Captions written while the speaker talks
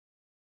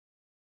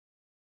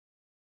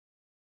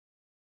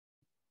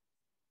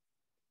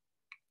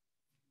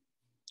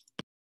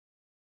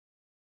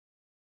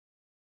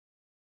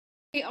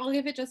Okay, I'll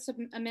give it just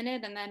a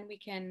minute and then we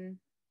can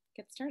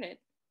get started.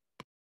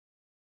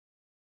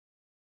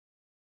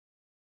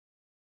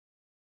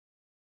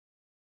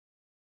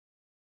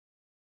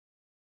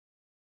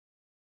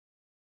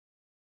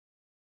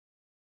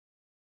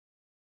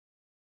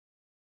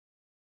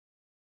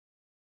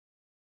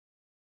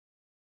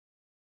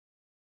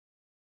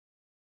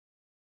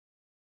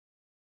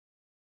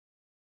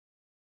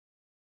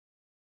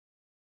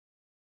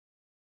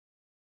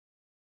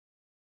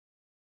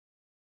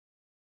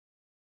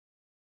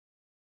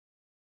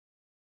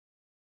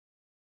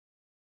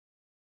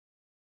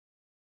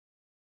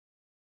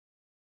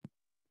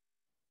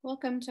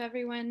 Welcome to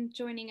everyone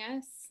joining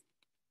us.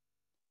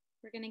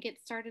 We're going to get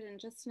started in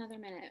just another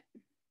minute.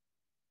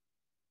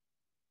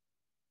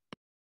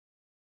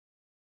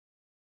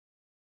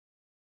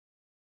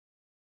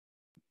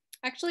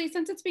 Actually,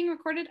 since it's being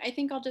recorded, I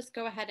think I'll just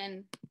go ahead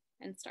and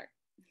start.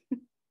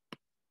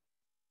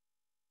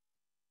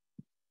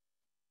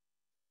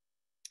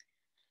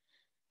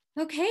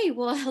 Okay,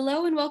 well,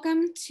 hello and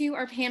welcome to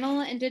our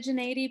panel,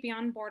 Indigeneity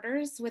Beyond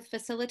Borders, with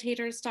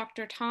facilitators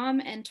Dr. Tom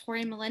and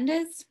Tori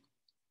Melendez.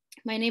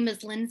 My name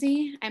is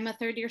Lindsay. I'm a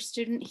third-year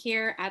student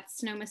here at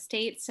Sonoma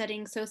State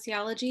studying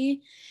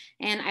sociology,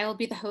 and I will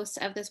be the host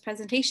of this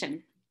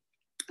presentation.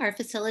 Our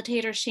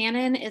facilitator,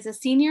 Shannon, is a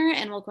senior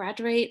and will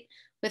graduate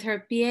with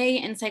her BA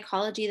in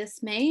psychology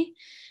this May.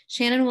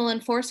 Shannon will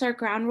enforce our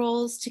ground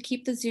rules to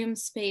keep the Zoom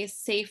space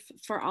safe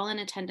for all in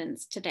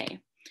attendance today.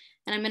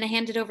 And I'm going to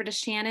hand it over to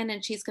Shannon,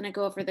 and she's going to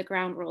go over the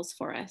ground rules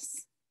for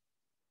us.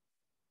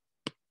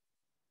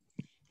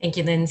 Thank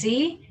you,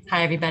 Lindsay.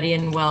 Hi, everybody,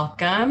 and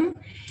welcome.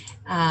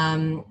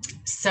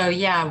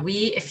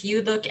 If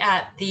you look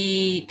at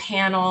the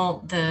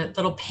panel, the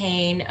little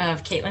pane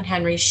of Caitlin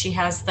Henry, she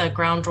has the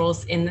ground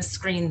rules in the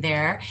screen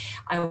there.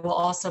 I will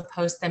also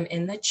post them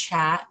in the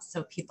chat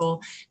so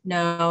people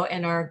know,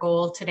 and our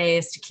goal today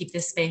is to keep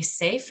this space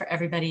safe for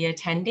everybody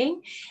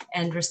attending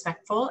and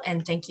respectful.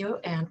 And thank you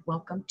and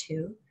welcome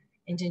to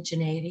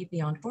Indigeneity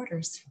Beyond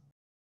Borders.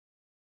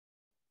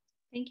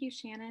 Thank you,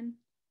 Shannon.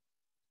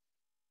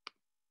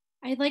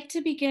 I'd like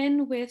to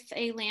begin with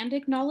a land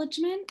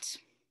acknowledgement.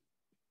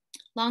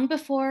 Long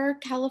before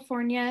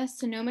California,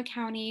 Sonoma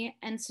County,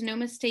 and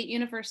Sonoma State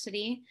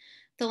University,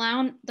 the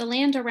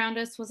land around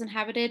us was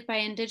inhabited by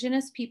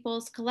indigenous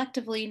peoples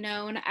collectively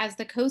known as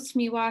the Coast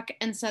Miwok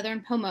and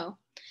Southern Pomo.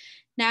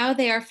 Now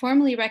they are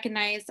formally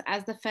recognized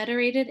as the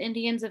Federated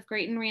Indians of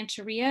Grayton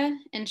Rancheria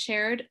and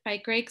chaired by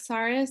Greg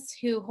Saris,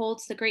 who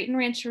holds the Grayton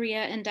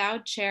Rancheria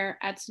Endowed Chair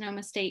at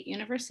Sonoma State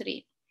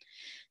University.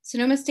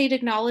 Sonoma State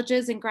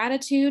acknowledges in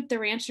gratitude the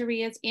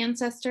Rancheria's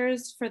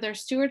ancestors for their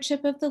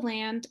stewardship of the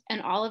land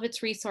and all of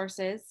its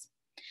resources,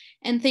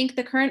 and thank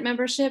the current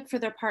membership for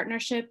their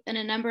partnership in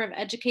a number of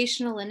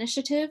educational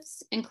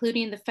initiatives,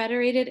 including the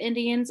Federated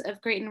Indians of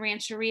Grayton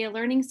Rancheria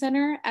Learning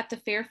Center at the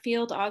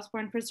Fairfield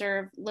Osborne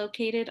Preserve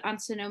located on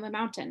Sonoma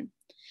Mountain.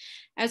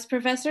 As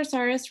Professor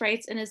Saris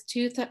writes in his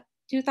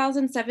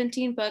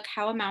 2017 book,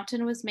 How a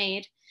Mountain Was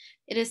Made,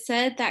 it is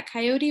said that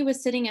Coyote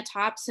was sitting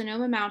atop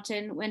Sonoma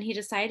Mountain when he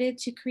decided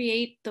to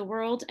create the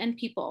world and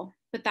people,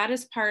 but that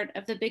is part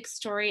of the big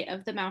story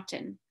of the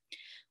mountain.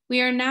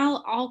 We are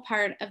now all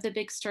part of the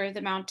big story of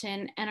the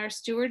mountain, and our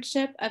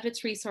stewardship of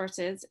its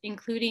resources,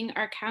 including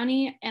our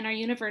county and our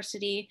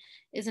university,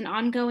 is an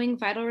ongoing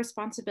vital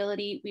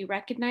responsibility we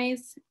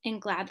recognize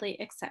and gladly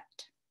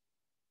accept.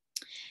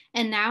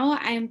 And now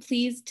I am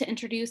pleased to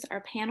introduce our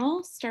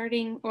panel,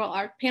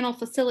 our panel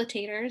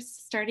facilitators,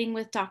 starting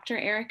with Dr.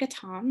 Erica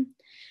Tom.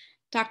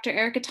 Dr.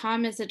 Erica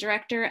Tom is the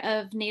Director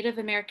of Native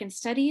American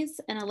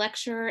Studies and a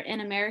lecturer in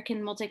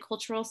American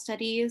Multicultural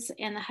Studies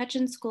and the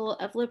Hutchins School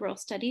of Liberal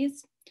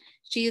Studies.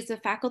 She is the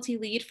faculty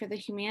lead for the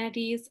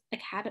Humanities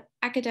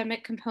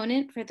Academic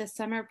Component for the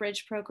Summer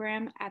Bridge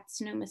Program at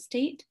Sonoma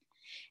State,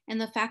 and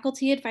the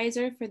faculty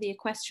advisor for the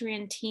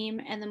Equestrian Team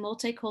and the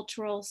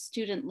Multicultural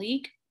Student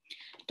League.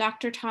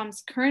 Dr.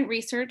 Tom's current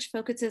research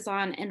focuses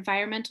on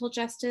environmental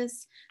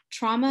justice,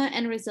 trauma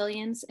and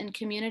resilience in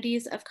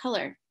communities of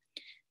color.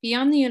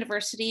 Beyond the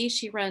university,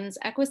 she runs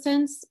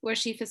Equisense, where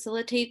she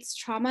facilitates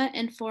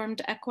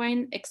trauma-informed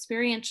equine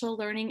experiential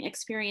learning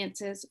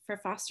experiences for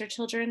foster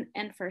children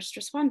and first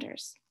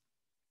responders.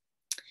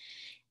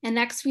 And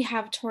next we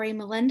have Tori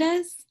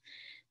Melendez.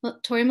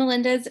 Tori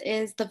Melendez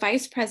is the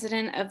Vice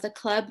President of the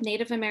Club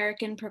Native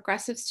American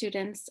Progressive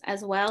Students,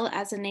 as well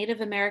as a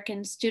Native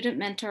American student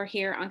mentor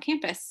here on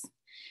campus.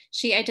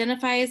 She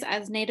identifies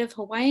as Native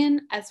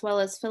Hawaiian, as well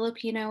as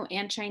Filipino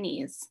and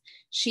Chinese.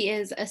 She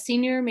is a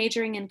senior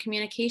majoring in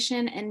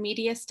communication and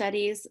media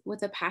studies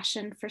with a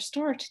passion for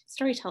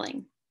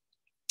storytelling.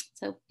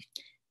 So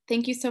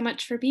thank you so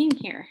much for being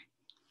here.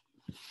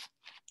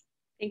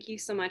 Thank you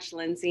so much,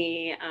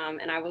 Lindsay.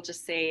 And I will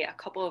just say a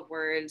couple of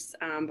words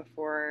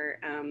before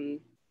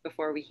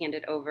before we hand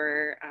it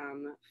over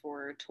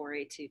for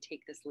Tori to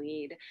take this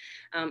lead.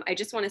 I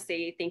just want to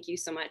say thank you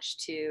so much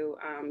to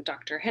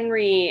Dr.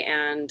 Henry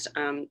and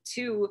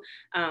to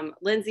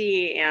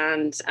Lindsay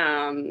and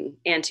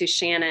to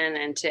Shannon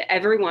and to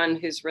everyone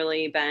who's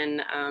really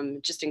been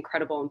just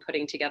incredible in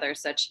putting together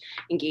such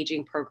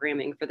engaging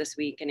programming for this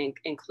week, and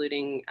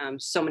including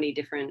so many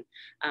different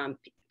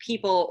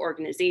people,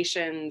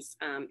 organizations,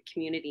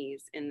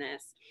 communities in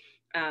this.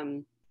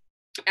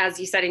 As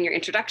you said in your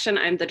introduction,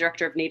 I'm the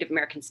Director of Native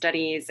American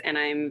Studies, and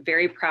I'm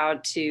very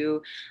proud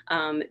to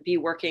be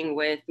working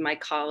with my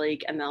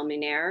colleague, Amel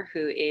Minair,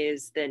 who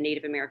is the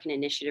Native American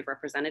Initiative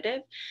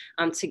Representative,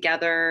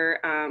 together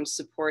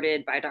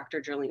supported by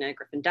Dr. Jolina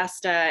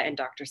Griffin-Desta and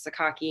Dr.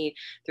 Sakaki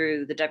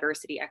through the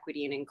Diversity,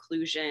 Equity, and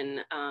Inclusion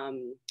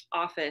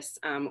Office.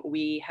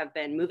 We have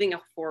been moving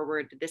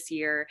forward this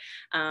year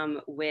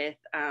with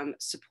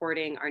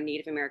supporting our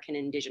Native American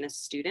Indigenous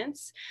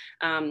students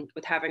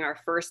with having our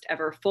first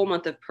ever full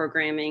month of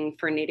programming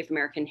for Native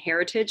American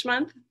Heritage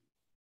Month,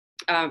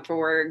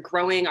 for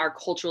growing our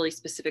culturally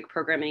specific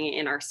programming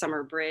in our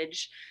Summer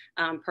Bridge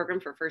program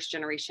for first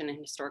generation and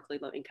historically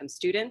low income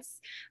students,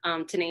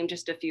 to name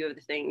just a few of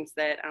the things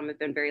that I've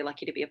been very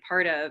lucky to be a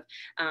part of.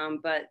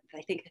 But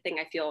I think the thing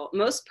I feel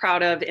most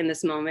proud of in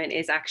this moment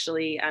is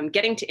actually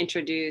getting to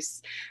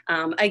introduce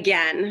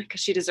again,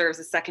 because she deserves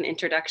a second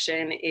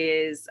introduction,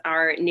 is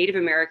our Native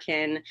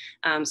American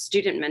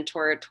student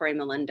mentor, Tori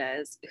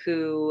Melendez,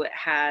 who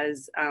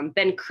has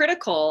been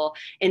critical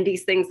in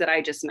these things that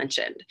I just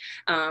mentioned.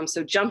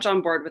 So jumped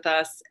on board with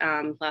us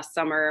last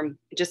summer,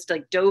 just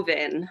like dove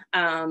in,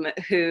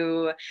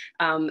 who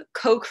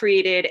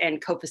co-created and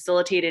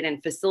co-facilitated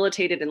and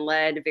facilitated and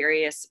led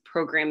various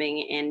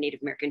programming in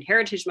Native American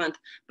Heritage Month.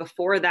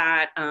 Before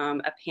that,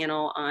 a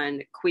panel on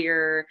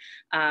queerness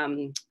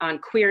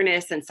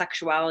and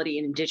sexuality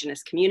in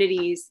Indigenous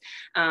communities.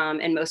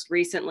 And most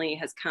recently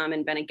has come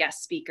and been a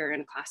guest speaker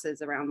in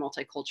classes around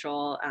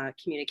multicultural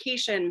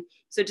communication.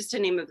 So just to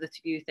name of the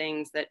few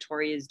things that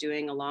Tori is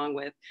doing, along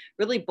with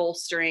really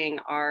bolstering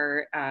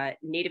our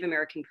Native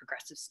American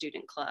Progressive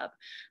Student Club.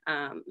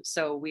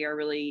 So we are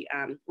really,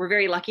 we're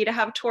very lucky to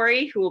have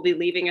Tori, who will be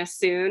leaving us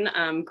soon,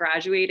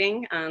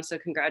 graduating. So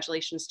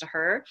congratulations to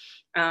her.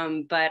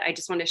 But I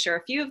just want to share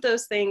a few of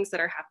those things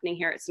that are happening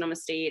here at Sonoma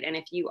State. And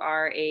if you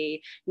are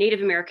a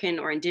Native American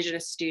or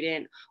Indigenous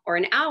student or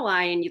an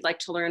ally and you'd like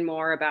to learn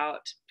more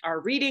about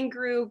our reading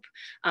group,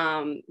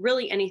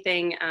 really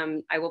anything,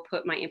 I will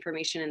put my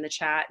information in the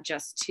chat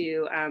just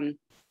to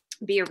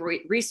be a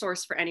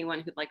resource for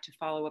anyone who'd like to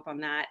follow up on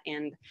that.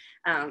 And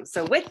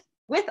so with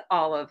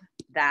all of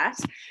that,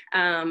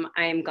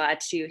 I'm glad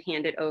to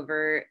hand it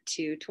over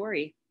to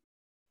Tori.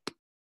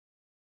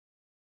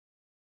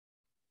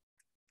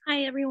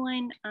 Hi,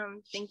 everyone.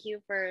 Thank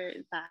you for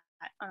that,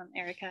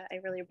 Erica. I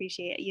really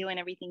appreciate you and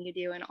everything you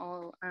do and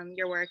all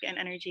your work and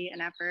energy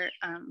and effort,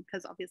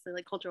 because obviously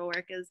like cultural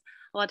work is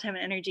a lot of time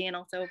and energy, and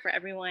also for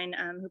everyone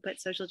who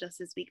put Social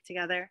Justice Week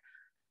together.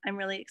 I'm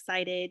really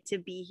excited to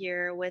be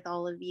here with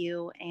all of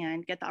you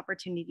and get the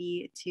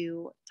opportunity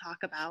to talk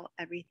about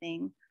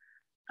everything.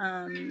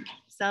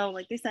 So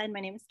like they said,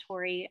 my name is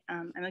Tori.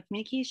 I'm a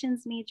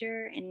communications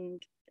major,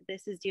 and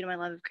this is due to my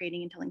love of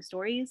creating and telling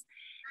stories.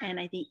 And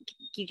I think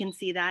you can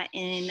see that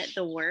in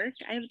the work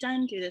I've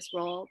done through this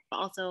role, but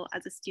also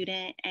as a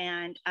student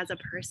and as a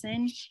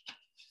person.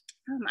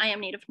 I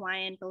am Native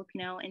Hawaiian,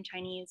 Filipino, and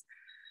Chinese.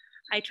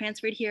 I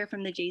transferred here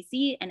from the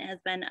JC, and it has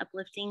been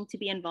uplifting to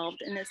be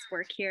involved in this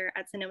work here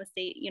at Sonoma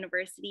State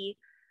University.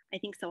 I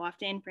think so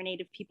often for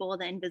Native people,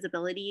 the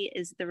invisibility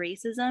is the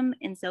racism.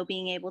 And so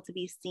being able to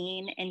be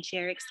seen and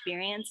share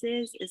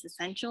experiences is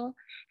essential,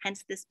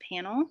 hence this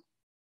panel.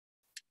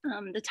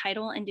 The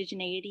title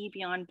Indigeneity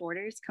Beyond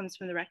Borders comes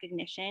from the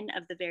recognition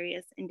of the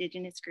various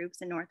Indigenous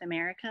groups in North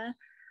America.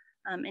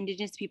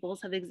 Indigenous peoples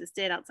have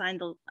existed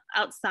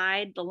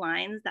outside the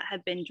lines that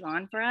have been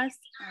drawn for us.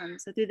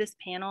 So through this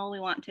panel, we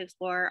want to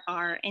explore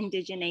our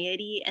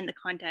indigeneity in the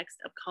context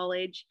of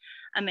college,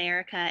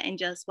 America, and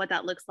just what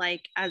that looks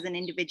like as an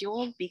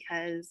individual,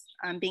 because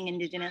being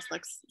Indigenous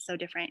looks so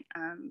different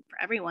for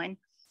everyone.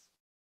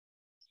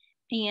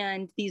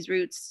 And these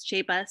roots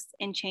shape us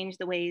and change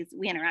the ways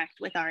we interact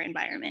with our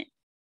environment.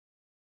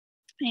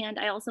 And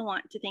I also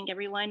want to thank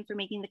everyone for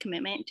making the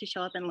commitment to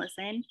show up and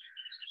listen.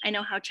 I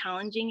know how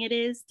challenging it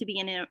is to be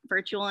in a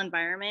virtual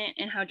environment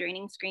and how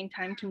draining screen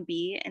time can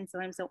be. And so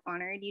I'm so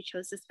honored you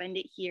chose to spend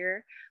it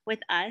here with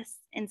us.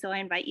 And so I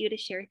invite you to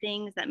share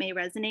things that may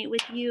resonate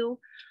with you,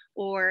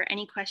 or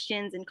any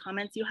questions and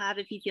comments you have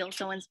if you feel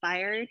so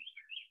inspired,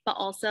 but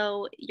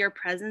also your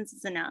presence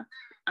is enough.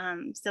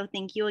 So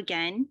thank you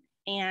again.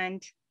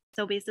 And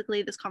so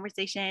basically this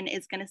conversation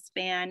is going to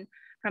span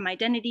from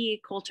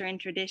identity, culture and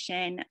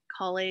tradition,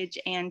 college,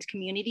 and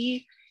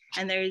community.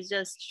 And there's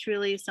just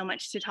truly so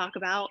much to talk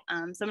about.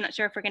 So I'm not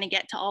sure if we're going to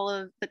get to all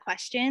of the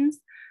questions,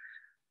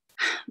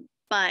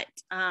 but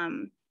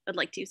I'd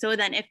like to. So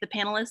then if the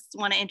panelists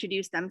want to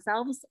introduce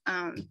themselves,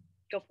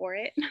 go for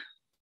it.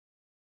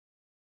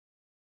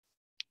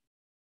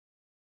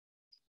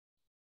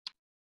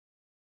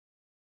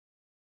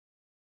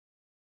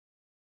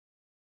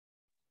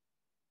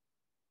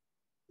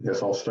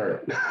 Yes, I'll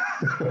start.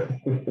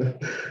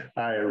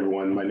 Hi,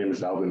 everyone. My name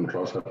is Alvin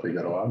Rosa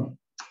Figueroa.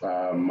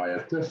 My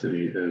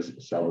ethnicity is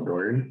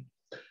Salvadorian.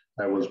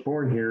 I was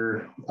born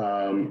here,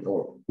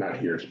 well, not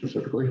here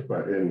specifically,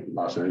 but in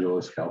Los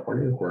Angeles,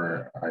 California,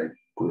 where I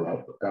grew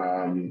up,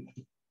 and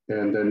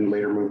then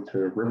later moved to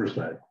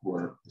Riverside,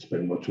 where I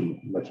spent much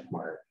of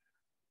my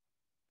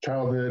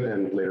childhood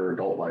and later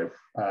adult life.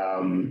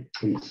 And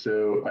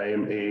so I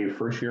am a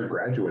first year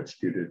graduate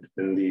student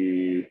in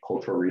the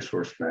Cultural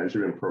Resource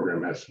Management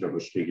program at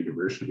Sonoma State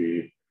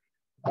University.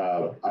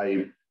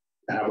 I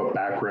have a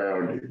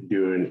background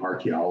doing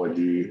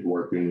archaeology,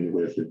 working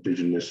with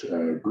indigenous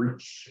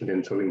groups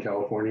in Southern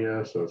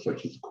California, so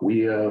such as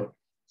Cahuilla,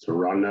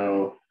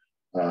 Serrano,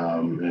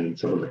 and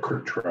some of the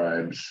Creek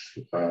tribes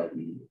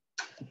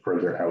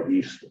further out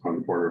east on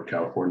the border of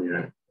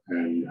California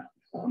and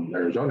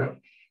Arizona.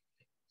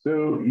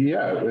 So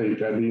yeah,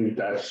 I mean,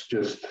 that's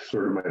just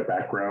sort of my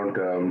background.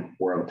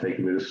 Where I'm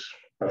taking this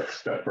a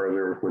step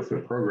further with the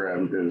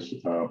program is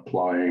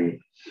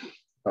applying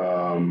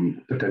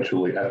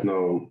potentially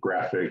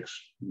ethnographics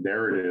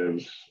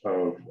narratives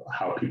of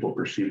how people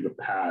perceive the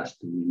past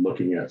and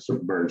looking at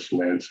submerged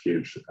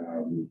landscapes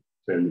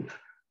and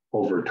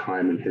over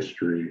time in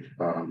history,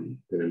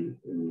 in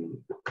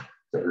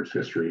the Earth's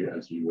history,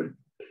 as you would.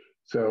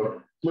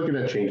 So looking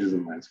at changes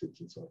in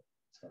landscapes and so on.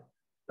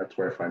 That's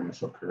where I find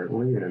myself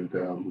currently, and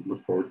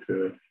look forward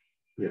to,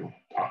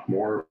 talk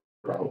more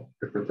about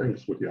different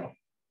things with y'all.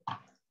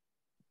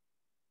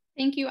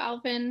 Thank you,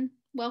 Alvin.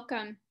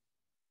 Welcome.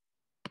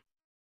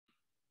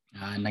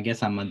 And I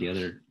guess I'm the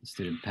other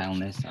student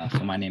panelist.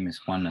 So my name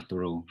is Juan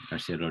Arturo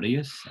Garcia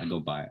Rodriguez. I go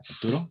by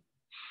Arturo.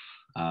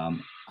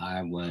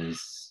 I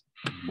was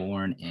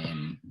born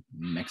in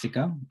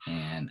Mexico,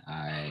 and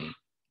I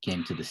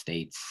came to the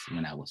States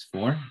when I was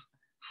 4.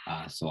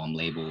 So I'm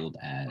labeled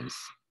as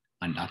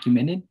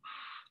undocumented.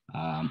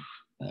 I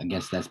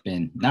guess that's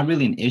been not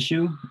really an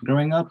issue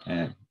growing up.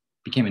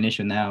 Became an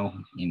issue now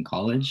in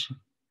college.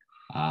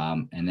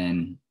 And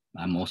then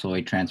I'm also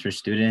a transfer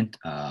student.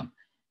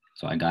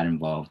 So I got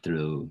involved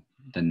through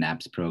the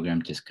NAPS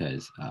program just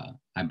because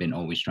I've been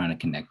always trying to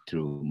connect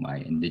through my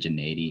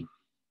indigeneity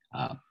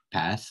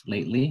past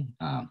lately.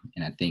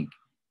 And I think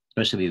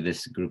especially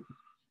this group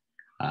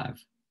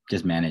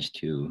just managed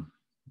to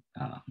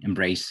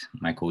embrace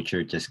my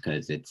culture just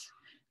because it's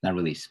not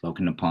really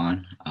spoken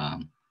upon.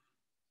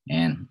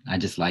 And I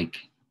just like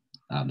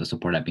the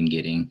support I've been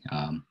getting.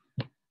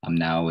 I'm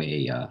now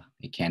a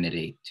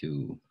candidate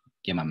to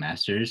get my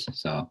master's.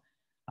 So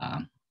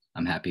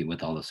I'm happy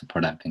with all the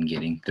support I've been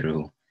getting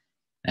through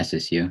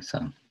SSU.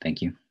 So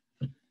thank you.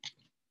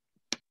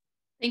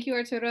 Thank you,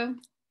 Arturo.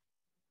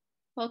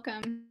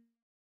 Welcome.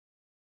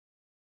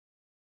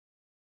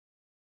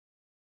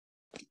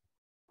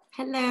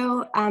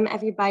 Hello,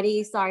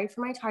 everybody. Sorry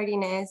for my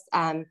tardiness.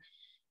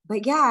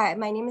 But yeah,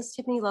 my name is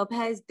Tiffany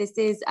Lopez. This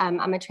is,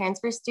 I'm a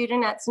transfer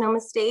student at Sonoma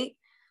State.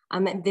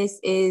 This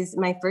is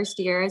my first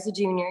year as a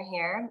junior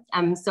here.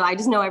 So I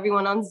just know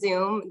everyone on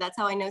Zoom. That's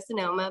how I know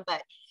Sonoma,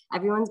 but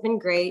everyone's been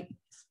great.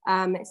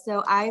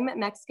 So I'm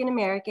Mexican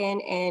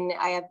American and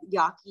I have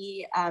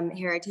Yaqui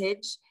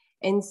heritage.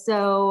 And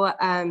so,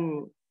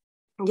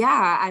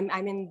 yeah,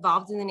 I'm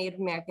involved in the Native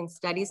American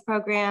Studies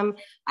program.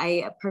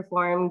 I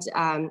performed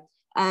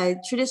a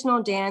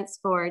traditional dance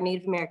for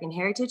Native American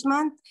Heritage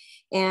Month.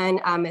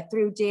 And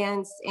through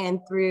dance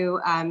and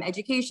through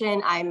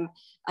education, I'm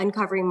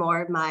uncovering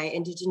more of my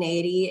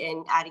indigeneity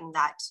and adding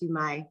that to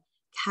my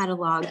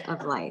catalog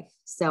of life.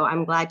 So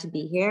I'm glad to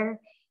be here.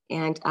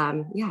 And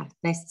yeah,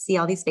 nice to see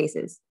all these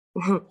faces.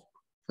 Hello.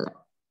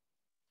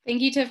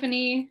 Thank you,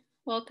 Tiffany.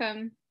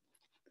 Welcome.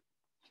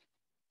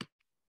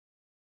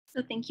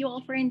 So thank you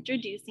all for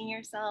introducing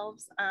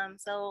yourselves.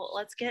 So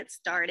let's get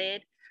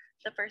started.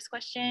 The first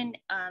question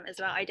is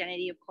about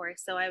identity, of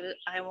course. So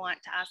I want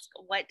to ask,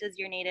 what does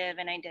your Native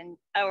and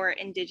or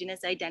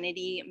Indigenous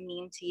identity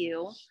mean to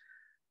you?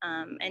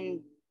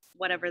 And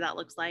whatever that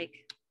looks like.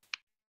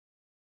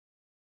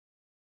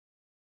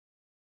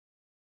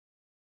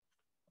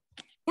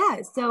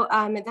 Yeah, so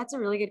that's a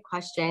really good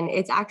question.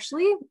 It's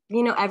actually,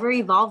 ever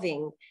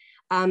evolving.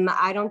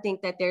 I don't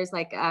think that there's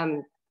like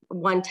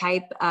one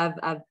type of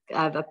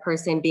a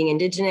person being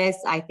Indigenous.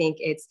 I think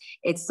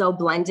it's so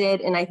blended.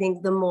 And I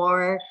think the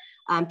more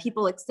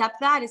people accept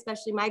that,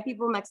 especially my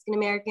people, Mexican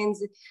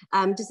Americans,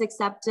 just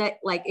accept it,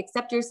 like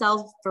accept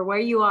yourself for where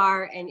you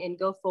are and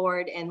go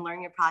forward and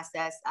learn your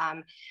process.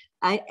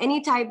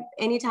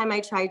 Anytime I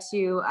try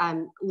to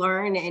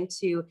learn and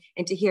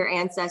to hear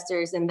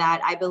ancestors, and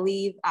that I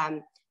believe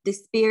the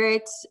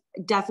spirit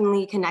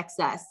definitely connects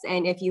us.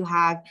 And if you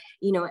have,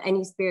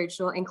 any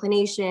spiritual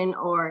inclination,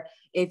 or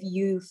if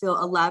you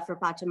feel a love for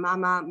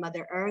Pachamama,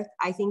 Mother Earth,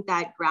 I think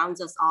that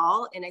grounds us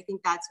all. And I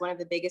think that's one of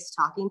the biggest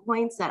talking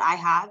points that I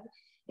have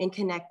in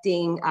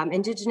connecting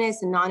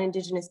Indigenous and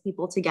non-Indigenous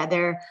people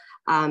together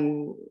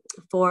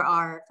for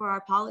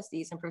our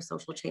policies and for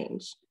social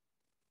change.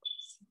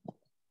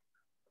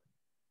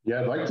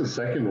 Yeah, I'd like to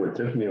second what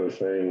Tiffany was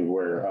saying,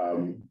 where,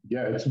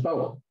 yeah, it's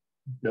about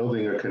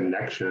building a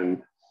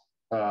connection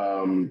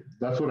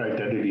That's what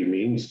identity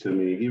means to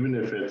me, even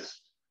if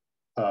it's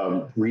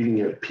reading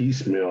it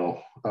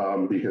piecemeal,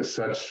 because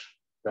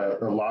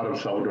a lot of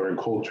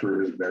Salvadoran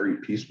culture is very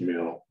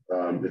piecemeal.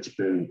 It's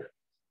been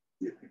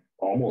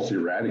almost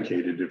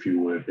eradicated, if you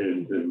would,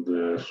 in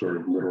the sort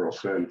of literal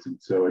sense. And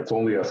so it's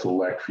only a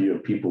select few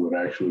of people that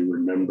actually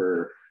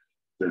remember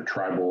their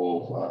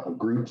tribal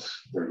groups,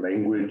 their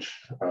language,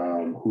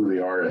 who they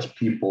are as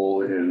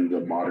people in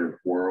the modern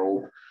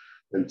world.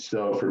 And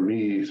so for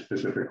me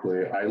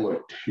specifically, I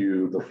look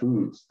to the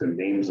foods, the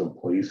names of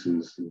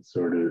places, and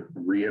sort of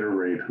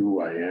reiterate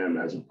who I am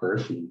as a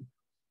person.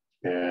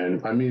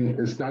 And I mean,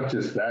 it's not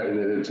just that, and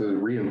it's a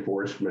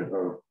reinforcement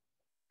of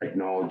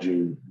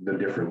acknowledging the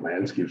different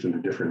landscapes and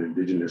the different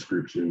indigenous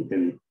groups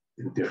in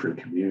different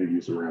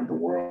communities around the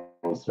world.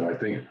 So I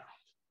think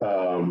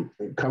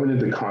coming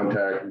into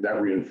contact, that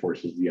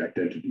reinforces the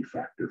identity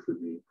factor for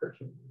me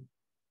personally.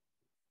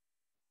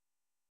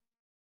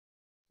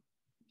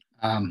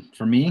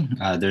 For me,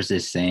 there's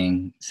this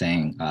saying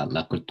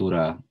 "La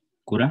cultura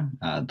cura,"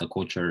 the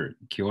culture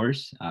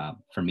cures.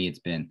 For me, it's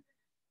been,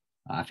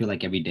 I feel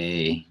like every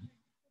day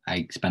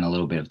I spend a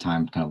little bit of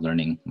time kind of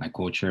learning my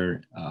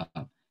culture.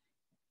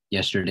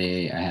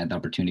 Yesterday, I had the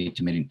opportunity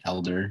to meet an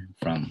elder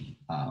from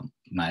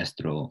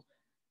Maestro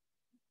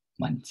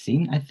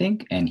Mancin, I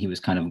think, and he was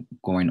kind of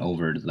going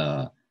over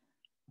the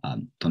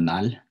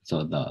tonal,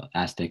 so the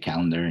Aztec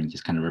calendar, and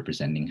just kind of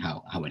representing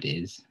how it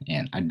is.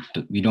 And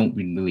we don't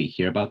really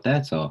hear about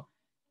that. So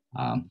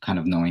kind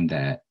of knowing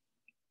that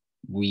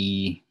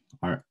we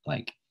are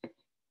like,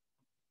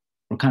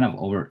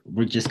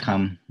 we're just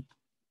come,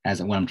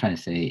 as what I'm trying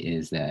to say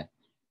is that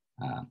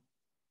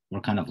we're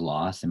kind of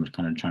lost, and we're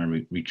kind of trying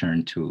to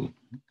return to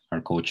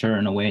our culture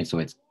in a way. So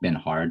it's been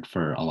hard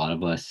for a lot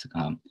of us,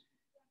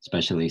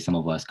 especially some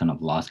of us kind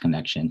of lost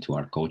connection to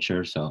our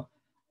culture. So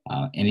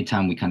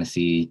anytime we kind of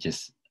see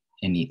just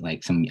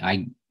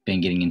I've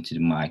been getting into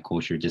my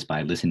culture just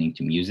by listening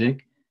to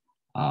music.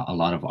 A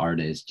lot of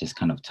artists just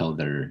kind of tell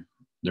their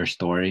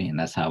story, and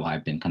that's how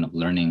I've been kind of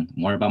learning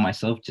more about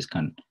myself, just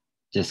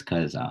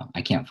because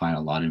I can't find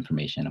a lot of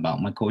information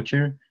about my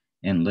culture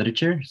in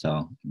literature.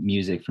 So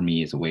music for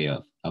me is a way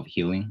of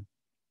healing.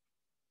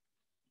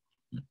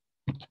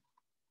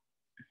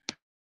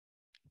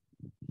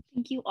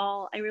 Thank you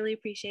all. I really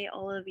appreciate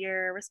all of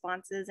your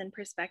responses and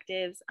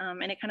perspectives.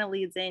 And it kind of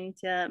leads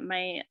into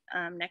my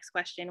next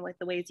question with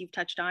the ways you've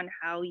touched on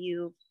how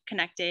you've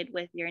connected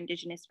with your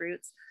Indigenous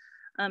roots.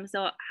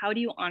 So how do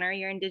you honor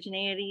your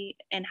indigeneity,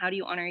 and how do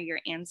you honor your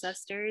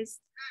ancestors?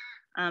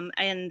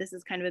 And this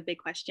is kind of a big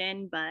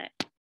question, but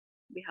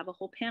we have a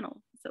whole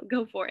panel, so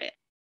go for it.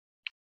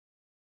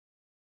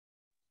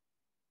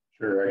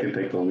 Sure, I can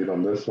take the lead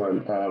on this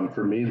one.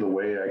 For me, the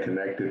way I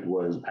connected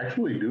was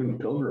actually doing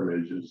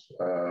pilgrimages,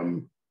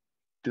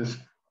 just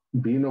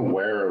being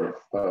aware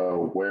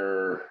of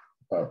where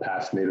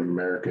past Native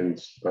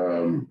Americans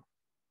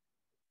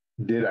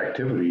did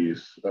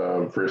activities.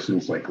 For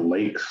instance, like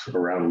lakes,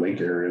 around lake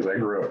areas. I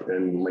grew up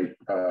in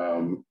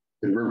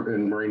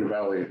in Moreno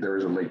Valley. There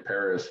was a Lake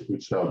Paris,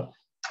 and so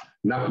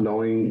not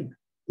knowing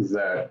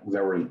that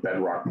there was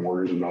bedrock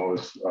mortars and all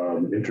this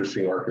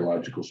interesting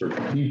archaeological sort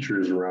of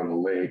features around the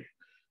lake.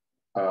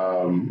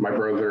 My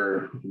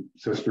brother,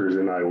 sisters,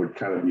 and I would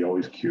kind of be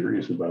always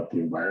curious about the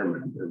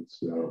environment. And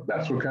so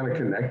that's what kind of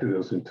connected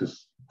us into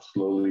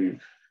slowly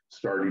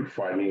starting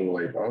finding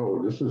like,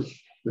 oh, this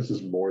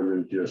is more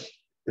than just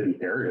an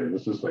area.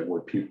 This is like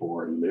where people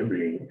are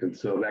living. And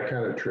so that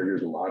kind of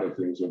triggers a lot of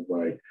things of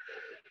like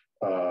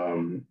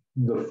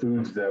the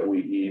foods that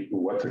we eat,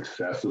 what's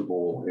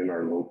accessible in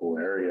our local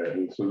area.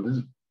 And so this,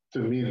 to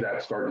me,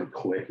 that started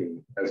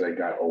clicking as I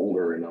got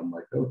older. And I'm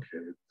like,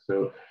 okay,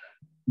 so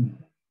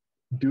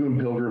doing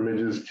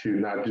pilgrimages to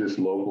not just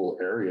local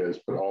areas,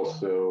 but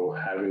also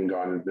having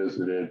gone and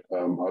visited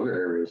other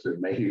areas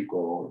in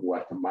Mexico,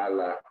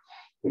 Guatemala,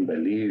 and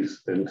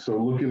Belize. And so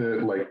looking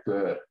at like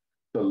the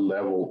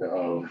level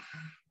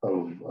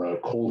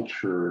of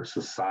culture,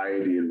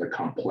 society, and the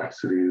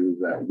complexity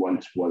that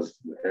once was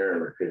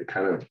there, it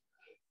kind of,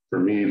 for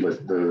me,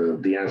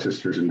 the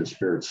ancestors and the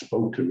spirit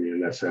spoke to me in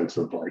that sense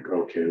of like,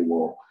 okay,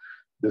 well,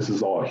 this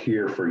is all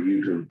here for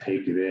you to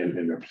take it in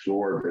and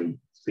absorb and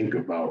think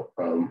about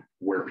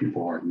where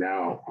people are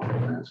now on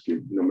the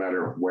landscape, no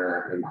matter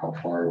where and how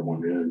far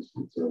one is.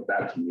 And so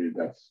that, to me,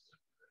 that's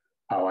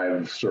how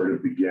I've sort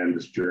of began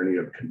this journey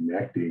of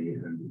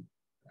connecting and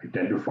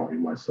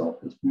identifying myself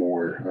as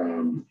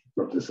more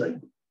of this like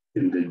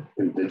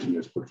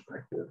indigenous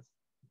perspective.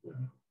 Yeah.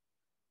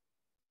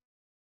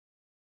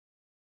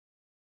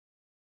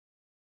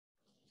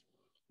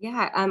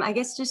 Yeah, I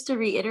guess just to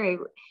reiterate,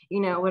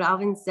 what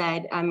Alvin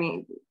said, I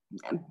mean,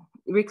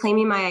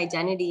 reclaiming my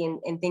identity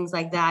and things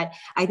like that.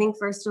 I think,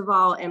 first of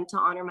all, to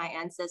honor my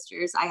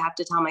ancestors, I have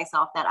to tell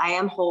myself that I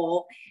am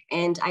whole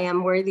and I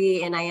am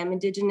worthy and I am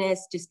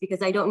indigenous. Just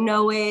because I don't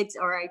know it,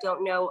 or I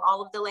don't know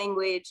all of the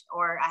language,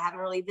 or I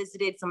haven't really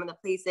visited some of the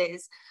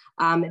places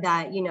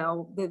that,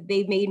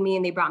 they've made me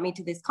and they brought me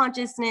to this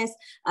consciousness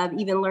of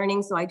even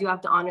learning. So I do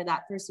have to honor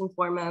that first and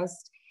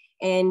foremost.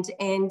 And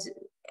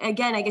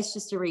again, I guess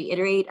just to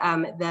reiterate,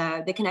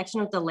 the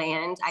connection with the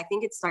land, I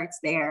think it starts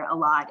there a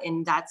lot.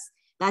 And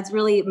that's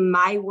really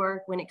my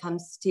work when it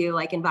comes to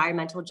like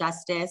environmental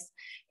justice.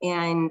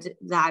 And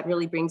that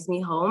really brings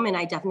me home. And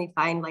I definitely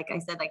find, like I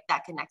said, like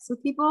that connects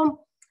with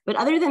people. But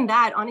other than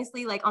that,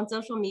 honestly, like on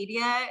social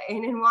media,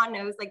 and Juan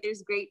knows, like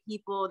there's great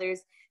people,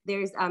 there's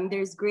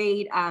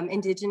great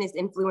Indigenous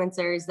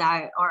influencers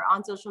that are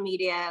on social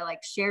media, like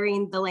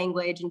sharing the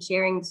language and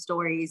sharing the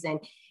stories, and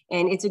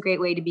it's a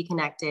great way to be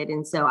connected.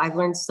 And so I've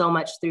learned so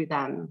much through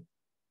them.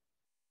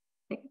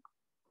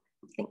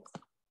 Thanks.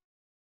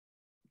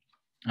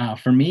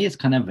 For me, it's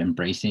kind of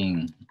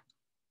embracing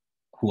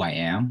who I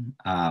am.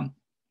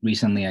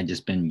 Recently, I've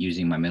just been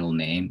using my middle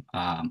name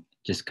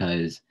just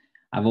because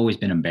I've always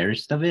been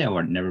embarrassed of it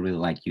or never really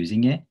liked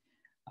using it.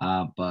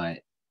 But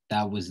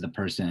that was the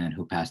person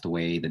who passed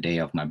away the day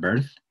of my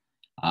birth.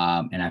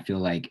 And I feel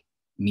like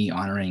me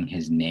honoring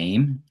his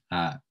name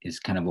is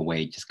kind of a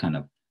way, just kind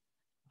of,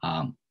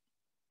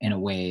 in a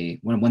way,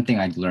 one thing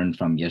I learned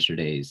from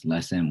yesterday's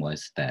lesson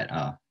was that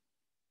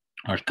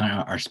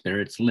our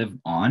spirits live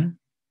on,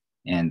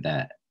 and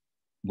that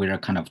we're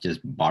kind of just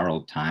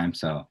borrowed time.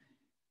 So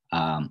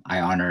I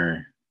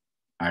honor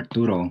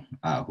Arturo,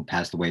 who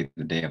passed away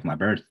the day of my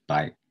birth,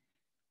 by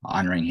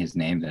honoring his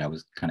name that I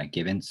was kind of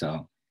given.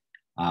 So,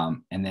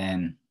 and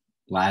then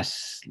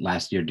last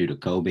year due to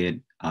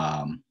COVID,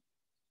 I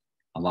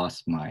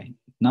lost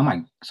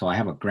so I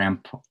have a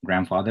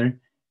grandfather,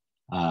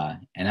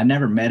 and I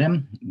never met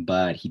him,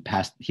 but he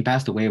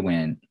passed away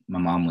when my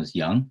mom was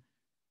young.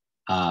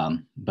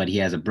 But he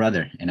has a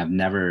brother, and I've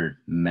never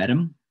met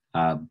him.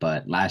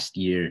 But last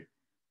year,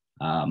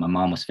 my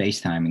mom was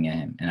FaceTiming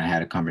him, and I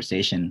had a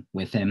conversation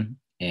with him,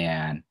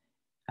 and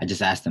I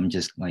just asked him,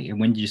 just like,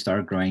 when did you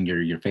start growing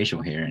your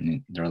facial hair?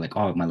 And they're like,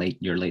 oh,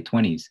 your late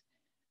 20s.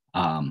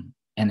 And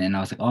then I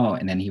was like, oh,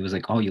 and then he was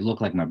like, oh, you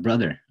look like my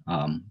brother,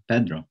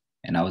 Pedro.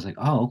 And I was like,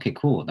 oh, okay,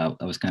 cool. That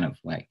was kind of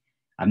like,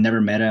 I've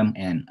never met him,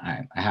 and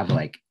I have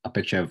like a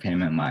picture of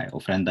him in my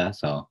ofrenda.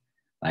 So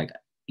like,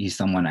 he's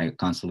someone I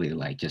constantly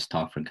like just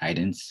talk for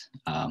guidance.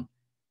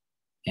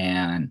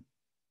 And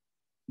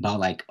about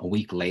like a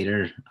week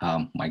later,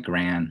 my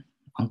grand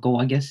uncle,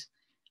 I guess,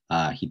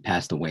 he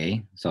passed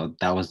away. So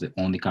that was the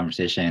only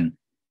conversation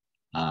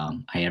I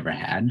ever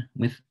had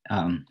with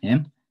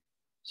him.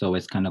 So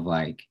it's kind of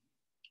like,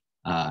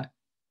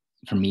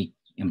 for me,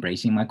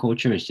 embracing my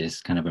culture is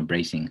just kind of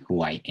embracing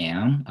who I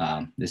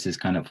am. This is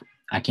kind of,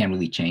 I can't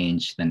really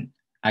change, then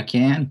I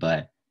can,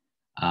 but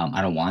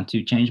I don't want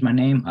to change my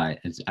name.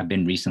 I've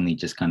been recently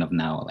just kind of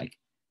now like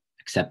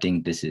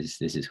accepting this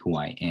is who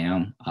I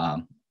am.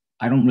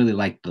 I don't really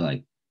like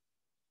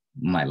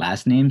my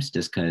last names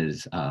just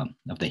because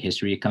of the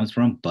history it comes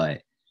from,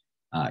 but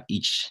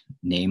each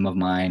name of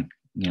mine,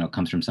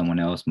 comes from someone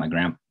else. My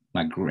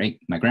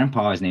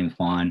grandpa, his name is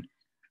Juan.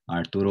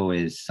 Arturo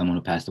is someone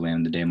who passed away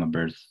on the day of my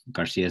birth.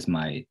 Garcia is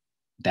my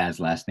dad's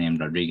last name.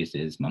 Rodriguez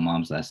is my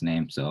mom's last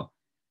name. So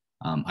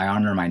I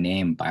honor my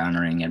name by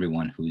honoring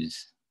everyone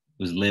who's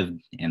lived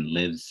and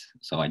lives.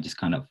 So I just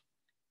kind of,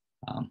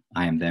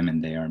 I am them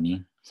and they are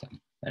me. So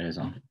that is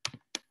all.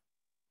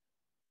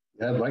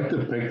 Yeah, I'd like to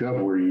pick up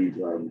where you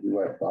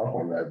left off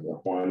on that,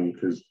 Juan,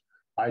 because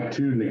I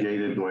too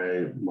negated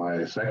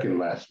my second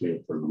last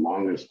name for the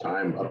longest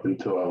time up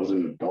until I was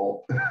an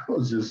adult. I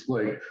was just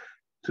like,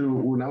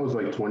 when I was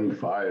like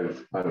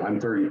 25, I'm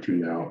 32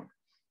 now,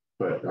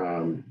 but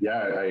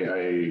yeah,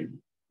 I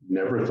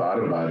never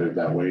thought about it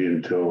that way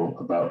until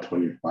about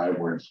 25,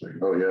 where it's like,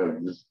 oh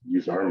yeah,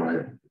 these are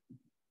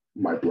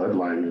my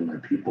bloodline and my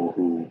people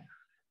who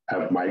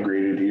have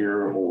migrated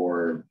here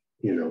or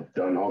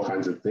done all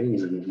kinds of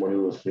things. And one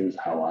of those things,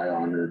 how I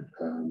honored,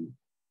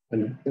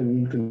 and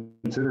you can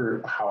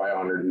consider how I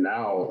honored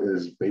now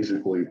is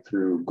basically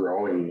through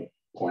growing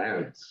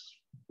plants,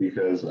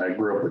 because I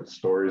grew up with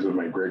stories of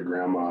my great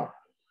grandma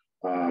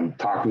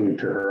talking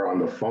to her on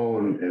the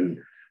phone and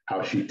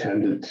how she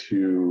tended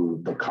to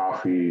the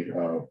coffee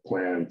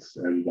plants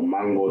and the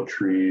mango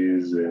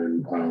trees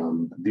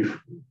and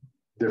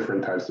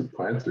different types of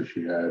plants that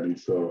she had. And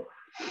so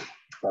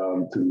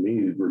to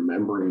me,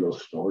 remembering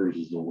those stories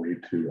is a way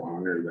to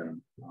honor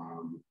them.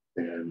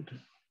 And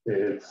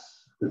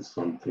it's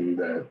something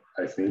that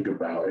I think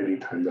about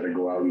anytime that I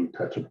go out and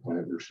touch a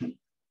plant or something.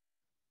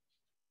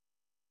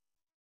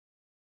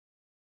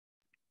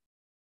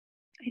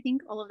 I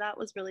think all of that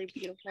was really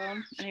beautiful,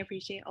 and I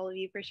appreciate all of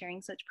you for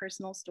sharing such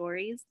personal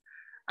stories.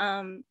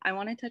 I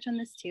want to touch on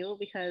this too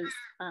because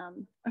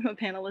I'm a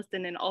panelist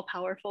and an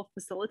all-powerful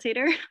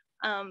facilitator,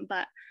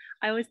 but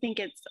I always think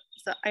it's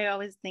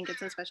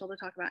so special to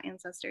talk about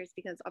ancestors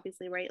because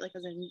obviously, right, like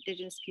as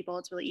Indigenous people,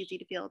 it's really easy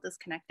to feel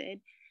disconnected,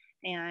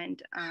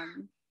 and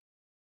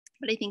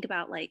but I think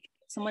about, like,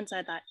 someone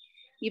said that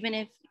even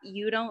if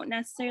you don't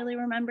necessarily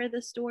remember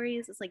the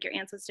stories, it's like your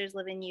ancestors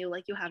live in you.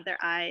 Like, you have their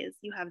eyes,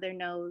 you have their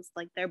nose,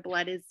 like their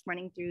blood is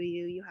running through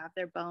you, you have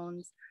their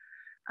bones.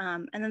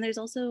 And then there's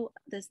also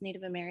this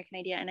Native American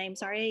idea, and I'm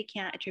sorry I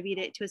can't attribute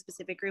it to a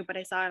specific group, but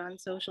I saw it on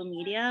social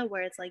media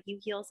where it's like you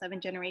heal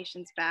 7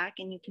 generations back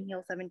and you can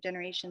heal 7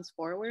 generations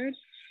forward.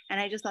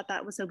 And I just thought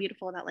that was so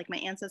beautiful that like my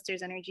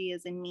ancestors' energy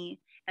is in me,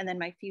 and then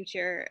my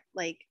future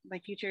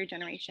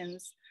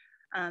generations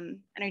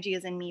energy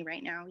is in me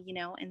right now, you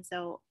know? And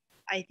so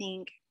I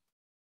think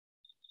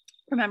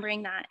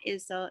remembering that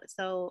is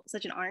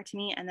such an honor to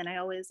me. And then I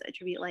always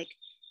attribute like,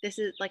 this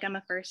is like, I'm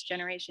a first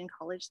generation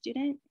college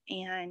student,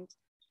 and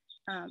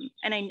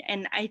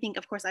I think,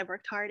 of course, I've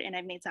worked hard and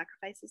I've made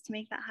sacrifices to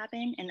make that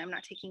happen, and I'm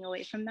not taking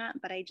away from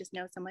that, but I just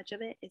know so much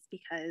of it is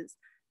because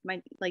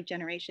my like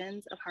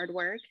generations of hard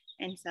work.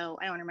 And so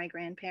I honor my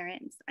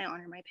grandparents, I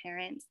honor my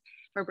parents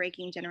for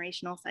breaking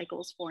generational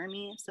cycles for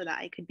me so that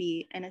I could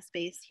be in a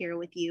space here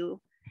with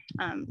you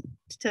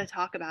to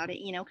talk about it,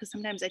 you know, because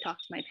sometimes I talk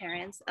to my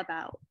parents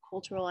about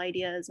cultural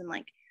ideas and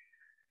like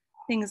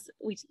things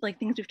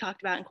we've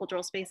talked about in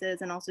cultural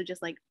spaces, and also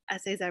just like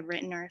essays I've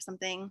written or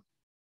something.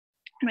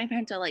 My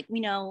parents are like, we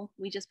know,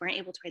 we just weren't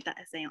able to write that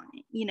essay on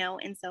it, you know?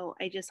 And so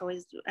I just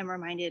always am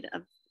reminded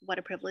of what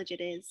a privilege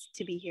it is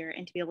to be here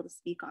and to be able to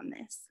speak on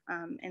this.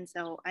 And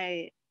so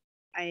I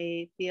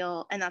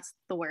feel, and that's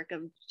the work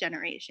of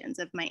generations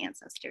of my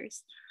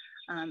ancestors,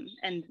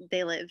 and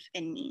they live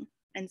in me.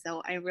 And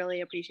so I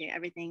really appreciate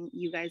everything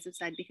you guys have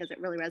said because it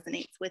really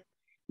resonates with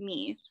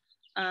me.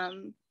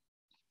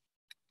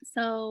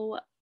 So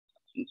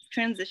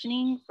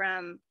transitioning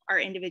from our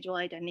individual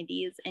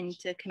identities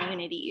into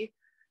community,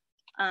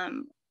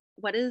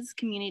 what does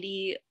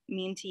community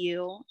mean to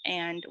you,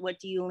 and what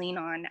do you lean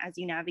on as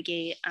you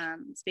navigate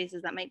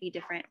spaces that might be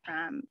different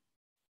from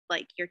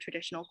like your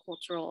traditional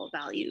cultural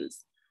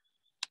values?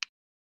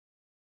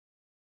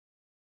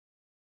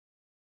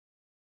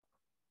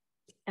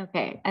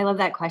 Okay, I love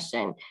that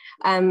question.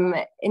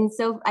 And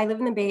so I live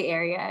in the Bay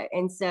Area,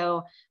 and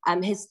so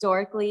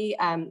historically,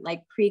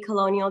 like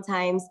pre-colonial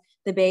times,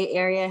 the Bay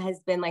Area has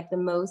been like the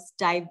most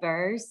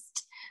diverse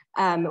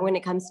when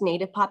it comes to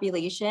Native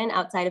population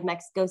outside of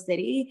Mexico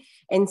City.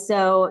 And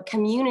so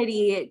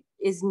community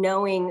is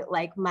knowing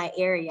like my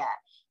area,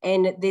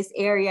 and this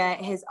area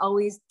has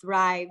always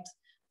thrived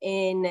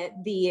in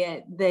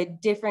the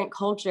different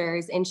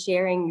cultures and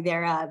sharing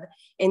thereof.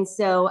 And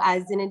so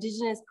as an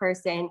Indigenous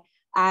person,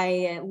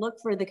 I look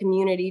for the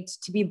community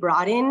to be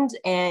broadened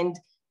and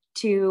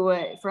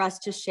for us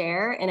to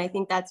share. And I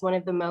think that's one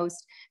of the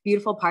most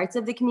beautiful parts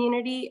of the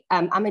community.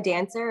 I'm a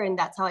dancer, and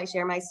that's how I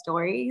share my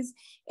stories.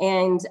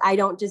 And I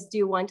don't just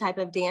do one type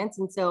of dance.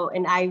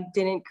 And I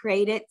didn't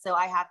create it, so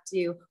I have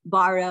to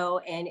borrow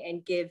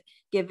and give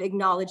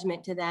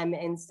acknowledgement to them.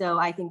 And so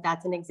I think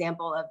that's an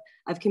example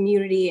of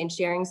community and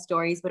sharing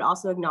stories, but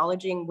also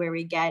acknowledging where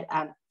we get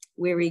our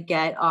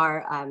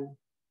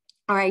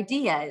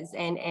ideas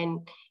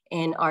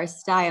and our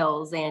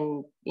styles,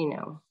 and you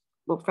know,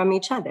 from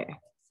each other.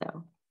 So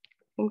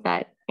I think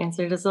that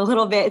answered us a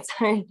little bit.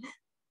 Sorry.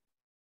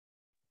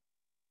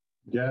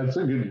 Yeah, it's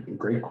a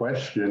great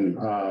question.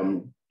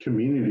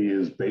 Community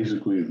is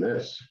basically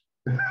this.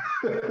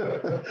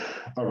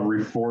 A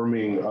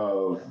reforming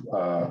of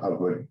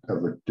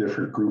a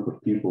different group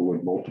of people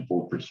with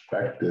multiple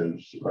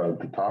perspectives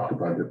to talk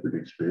about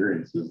different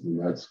experiences, and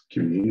that's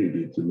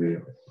community to me.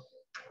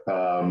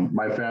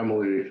 My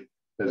family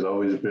has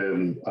always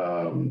been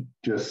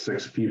just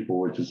 6 people,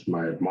 which is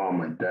my mom,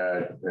 my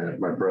dad, and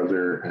my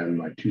brother, and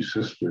my 2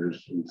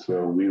 sisters. And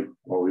so we've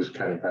always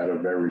kind of had a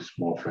very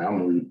small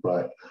family.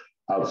 But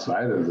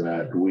outside of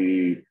that,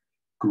 we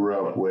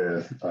grew up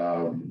with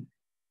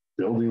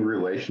building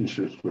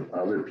relationships with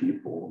other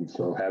people. And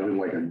so having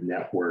like a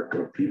network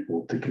of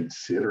people to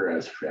consider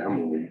as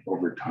family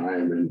over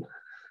time. And,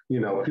 you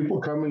know, people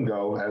come and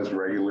go as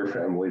regular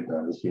family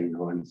does, you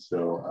know, and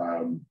so,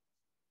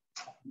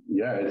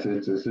 yeah, it's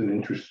an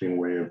interesting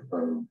way of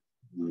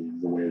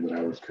the way that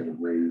I was kind of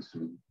raised,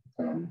 and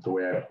the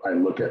way I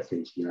look at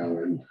things now.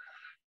 And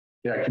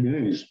yeah,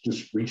 community is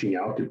just reaching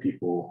out to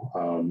people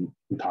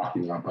and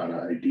talking about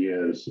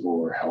ideas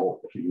or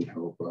help,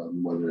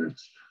 whether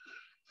it's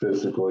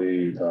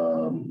physically,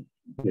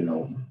 you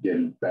know,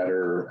 getting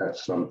better at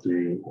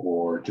something,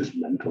 or just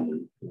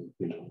mentally,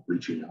 you know,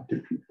 reaching out to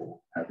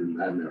people, having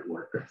that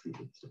network. I think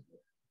it's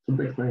a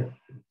big thing.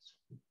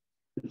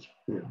 It's,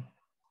 you know.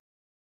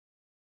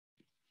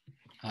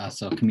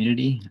 So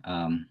community,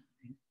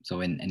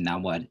 so in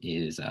Nahuatl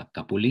is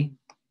Kapuli.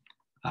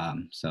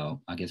 So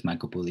I guess my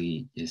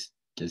Kapuli is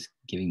just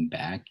giving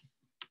back.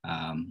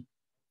 I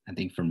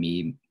think for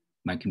me,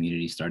 my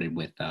community started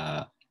with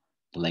the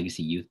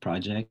Legacy Youth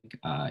Project.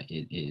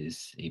 It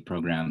is a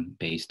program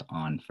based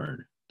on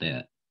for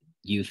the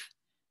youth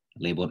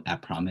labeled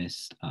at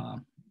Promise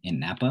in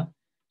Napa.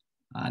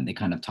 And they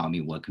kind of taught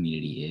me what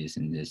community is,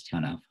 and just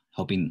kind of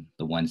helping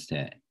the ones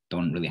that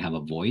don't really have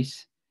a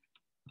voice.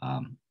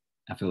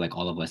 I feel like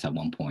all of us at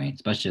one point,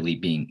 especially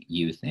being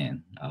youth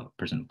and a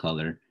person of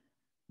color,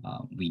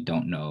 we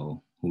don't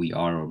know who we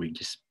are, or we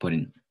just put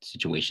in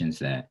situations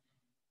that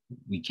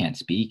we can't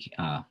speak.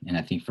 And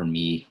I think for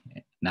me,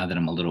 now that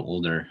I'm a little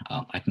older,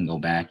 I can go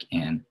back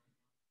and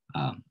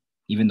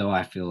even though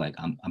I feel like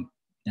I'm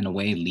in a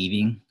way,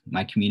 leaving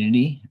my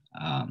community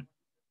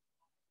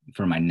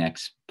for my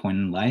next point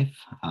in life.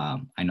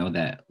 I know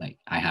that like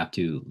I have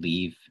to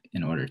leave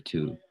in order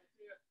to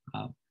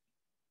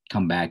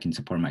come back and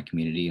support my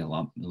community a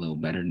little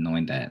better,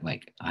 knowing that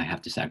like I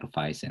have to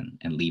sacrifice and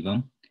leave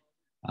them.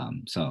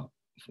 So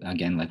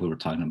again, like we were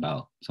talking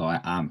about, so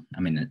I'm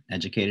an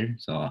educator,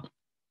 so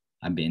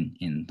I've been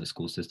in the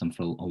school system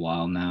for a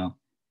while now.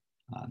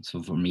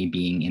 So for me,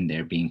 being in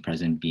there, being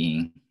present,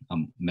 being a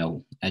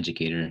male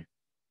educator,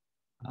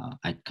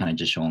 I kind of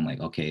just show them like,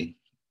 okay,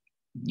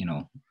 you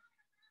know,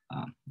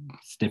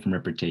 it's different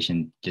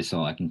reputation, just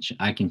so I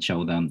can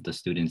show them, the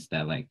students,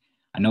 that like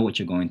I know what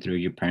you're going through.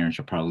 Your parents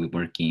are probably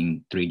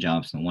working 3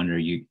 jobs. No wonder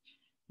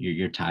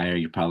you're tired.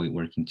 You're probably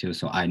working too.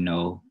 So I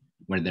know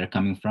where they're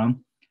coming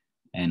from,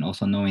 and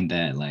also knowing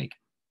that like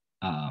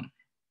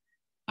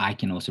I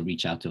can also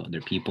reach out to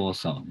other people.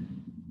 So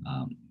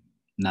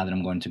now that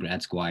I'm going to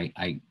grad school,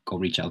 I go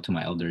reach out to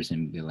my elders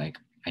and be like,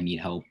 I need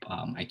help.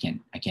 I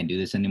can't do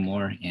this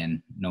anymore.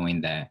 And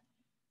knowing that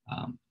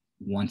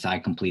once I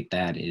complete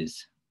that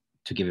is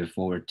to give it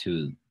forward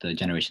to the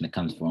generation that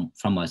comes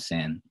from us,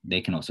 and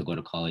they can also go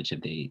to college if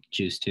they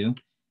choose to.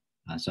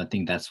 So I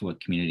think that's what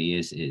community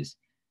is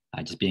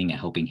just being a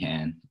helping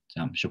hand,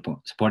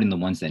 supporting the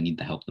ones that need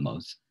the help the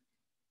most.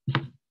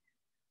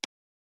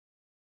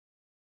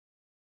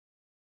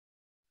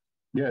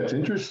 Yeah, it's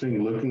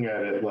interesting looking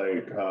at it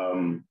like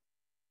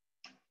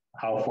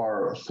how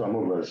far some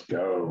of us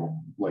go,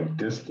 like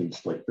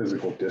distance, like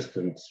physical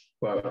distance,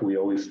 but we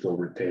always still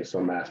retain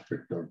some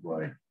aspect of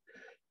like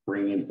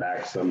bringing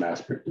back some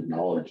aspect of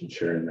knowledge and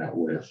sharing that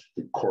with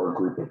the core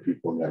group of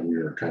people that we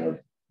are kind of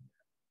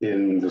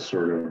in the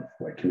sort of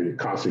like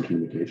constant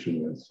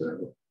communication with.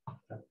 So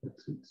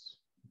it's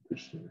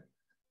interesting.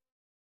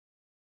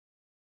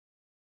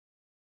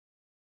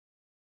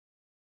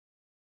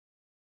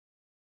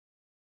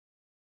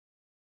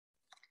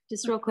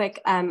 Just real quick,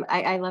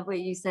 I love what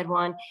you said,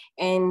 Juan,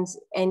 and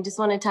just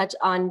want to touch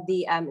on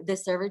the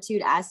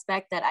servitude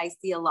aspect that I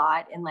see a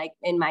lot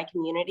in my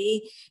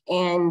community,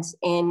 and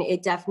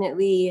it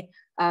definitely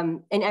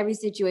in every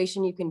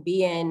situation you can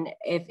be in,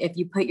 if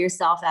you put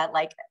yourself at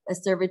like a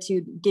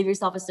servitude, give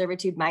yourself a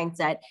servitude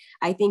mindset,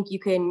 I think you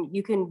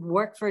can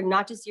work for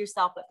not just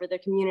yourself but for the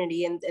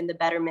community and the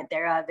betterment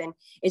thereof. And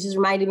it just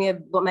reminded me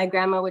of what my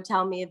grandma would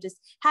tell me, of just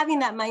having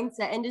that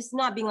mindset and just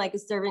not being like a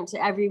servant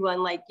to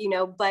everyone, like, you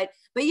know, but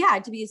yeah,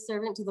 to be a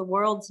servant to the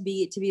world, to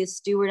be a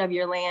steward of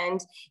your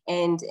land,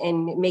 and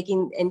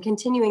making and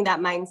continuing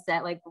that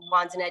mindset. Like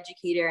Juan's an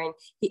educator, and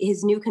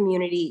his new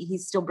community,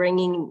 he's still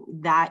bringing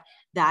that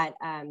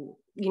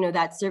you know,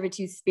 that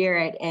servitude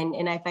spirit,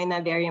 and I find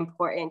that very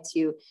important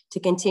to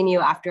continue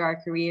after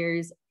our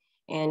careers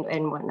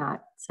and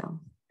whatnot. So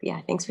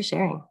yeah, thanks for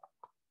sharing.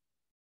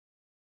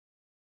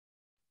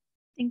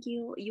 Thank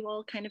you. You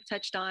all kind of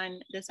touched on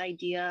this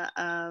idea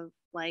of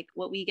like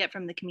what we get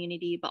from the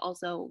community, but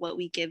also what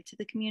we give to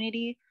the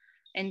community.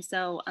 And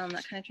so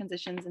that kind of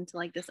transitions into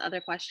like this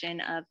other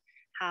question of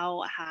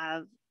how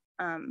have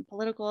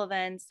political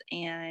events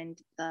and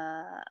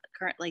the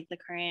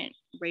current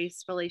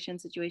race relation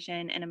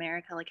situation in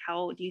America, like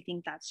how do you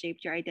think that's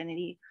shaped your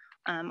identity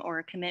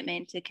or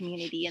commitment to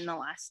community in the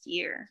last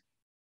year?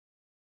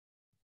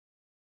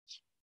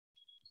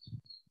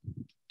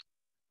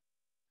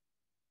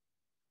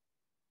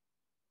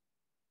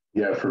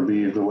 Yeah, for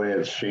me, the way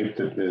it's shaped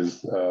it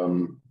is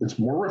it's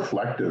more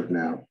reflective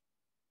now.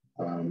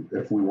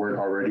 If we weren't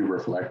already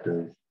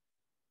reflective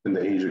in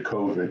the age of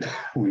COVID,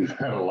 we've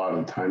had a lot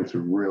of time to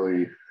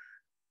really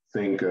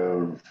think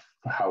of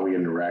how we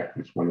interact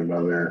with one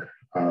another.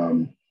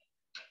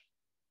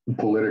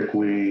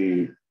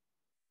 Politically,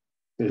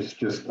 it's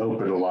just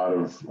opened a lot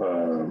of,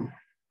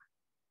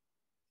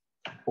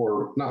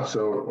 or not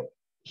so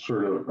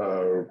sort of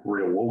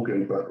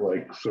reawoken, but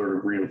like sort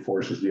of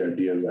reinforces the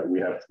idea that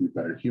we have to be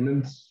better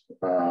humans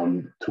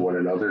to one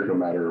another, no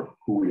matter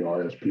who we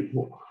are as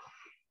people.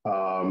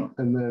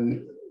 And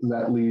then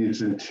that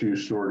leads into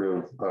sort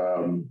of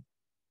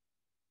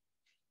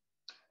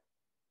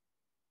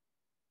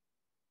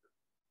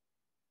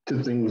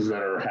to things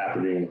that are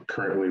happening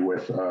currently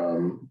with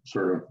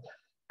sort of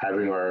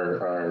having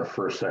our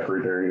first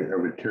Secretary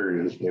of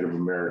Interior is Native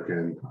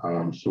American.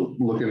 So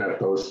looking at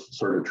those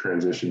sort of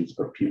transitions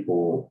of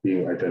people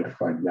being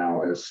identified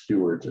now as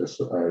stewards, as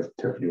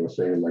Tiffany was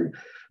saying, like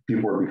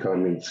people are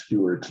becoming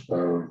stewards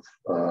of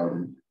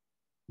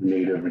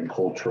Native and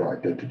cultural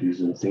identities,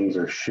 and things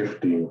are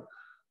shifting.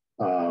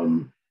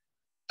 And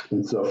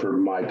so for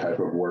my type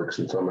of work,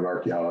 since I'm an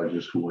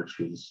archaeologist who works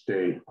for the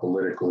state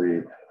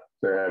politically,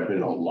 there have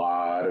been a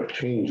lot of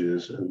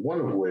changes, and one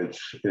of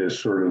which is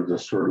sort of the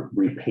sort of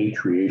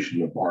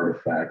repatriation of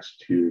artifacts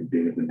to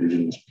Native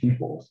Indigenous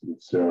peoples. And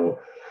so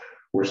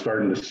we're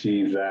starting to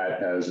see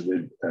that as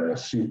a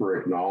super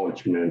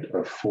acknowledgement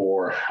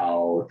for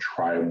how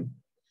tribes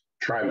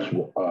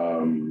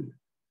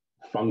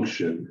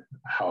function,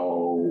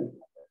 how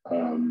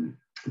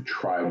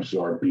tribes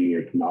are being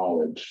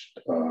acknowledged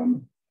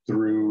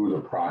through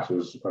the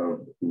process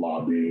of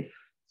lobbying,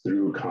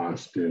 through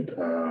constant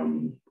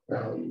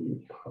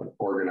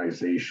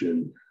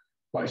organization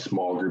by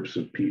small groups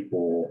of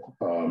people,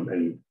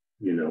 and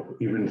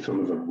even some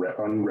of the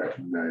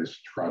unrecognized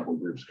tribal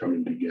groups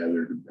coming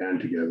together to band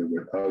together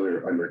with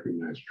other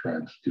unrecognized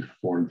tribes to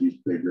form these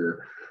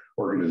bigger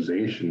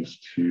organizations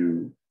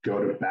to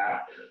go to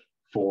bat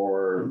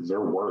for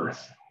their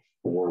worth,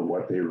 for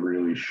what they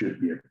really should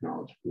be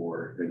acknowledged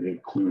for and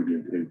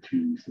included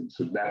into these things.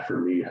 So that for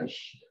me has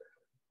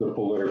the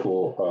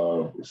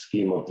political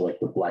scheme of like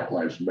the Black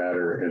Lives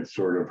Matter and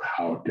sort of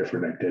how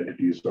different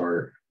identities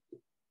are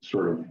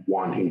sort of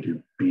wanting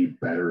to be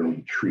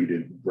betterly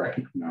treated,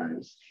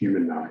 recognized,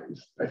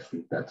 humanized. I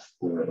think that's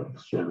the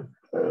sort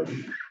of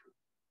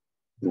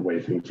the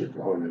way things are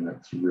going, and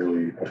that's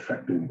really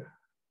affected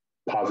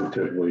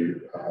positively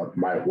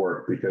my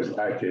work, because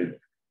I could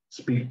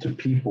speak to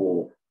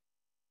people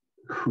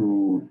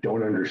who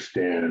don't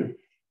understand,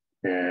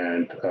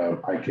 and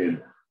I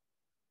could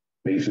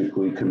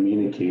basically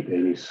communicate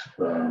any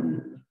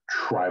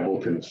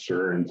tribal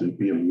concerns and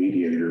be a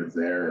mediator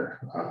there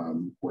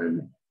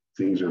when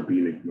things are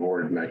being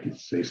ignored, and I can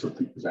say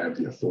something because I have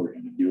the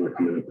authority to do it.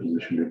 I'm in a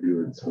position to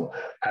do it. So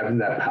having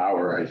that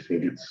power, I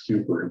think it's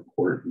super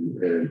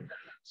important and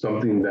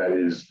something that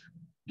is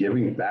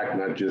giving back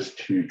not just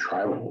to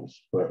tribals,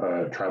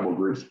 but tribal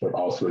groups, but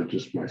also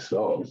just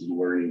myself, is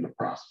learning the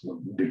process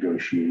of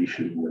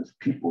negotiation with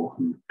people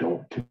who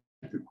don't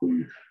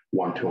typically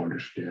want to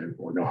understand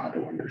or know how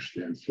to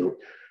understand. So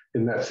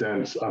in that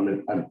sense,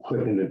 I'm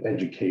put in an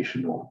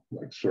educational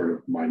like sort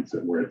of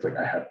mindset where it's like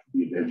I have to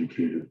be an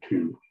educator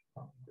too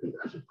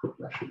as a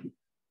profession.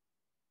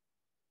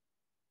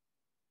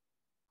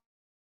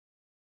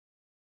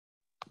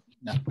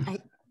 No. Go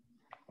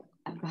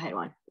ahead,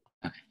 Juan.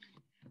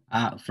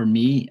 Okay. For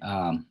me,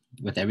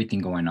 with everything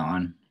going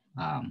on,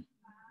 I'm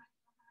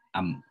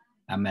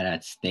at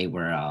a state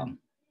where I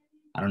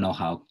don't know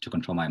how to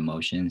control my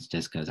emotions,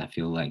 just because I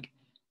feel like,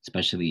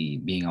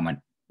 especially being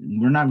on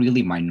we're not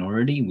really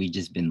minority. We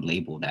just been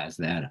labeled as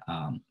that.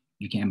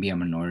 You can't be a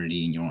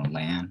minority in your own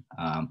land,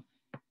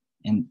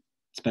 and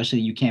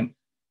especially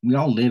we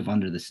all live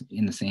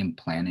in the same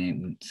planet,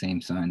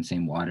 same sun,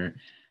 same water.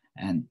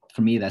 And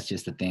for me, that's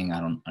just the thing I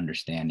don't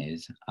understand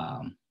is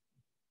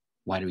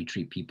why do we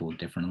treat people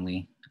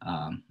differently?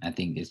 I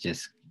think it's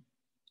just,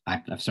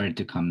 I've started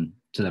to come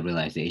to the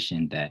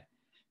realization that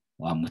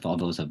with all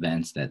those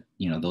events that,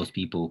 those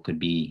people could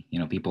be,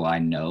 people I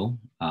know,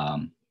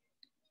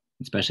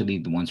 especially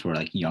the ones who are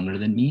like younger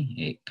than me.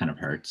 It kind of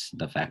hurts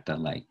the fact that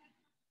like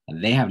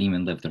they haven't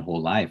even lived their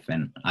whole life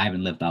and I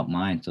haven't lived out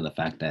mine. So the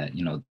fact that,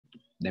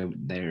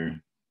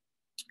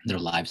 their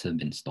lives have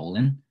been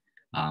stolen,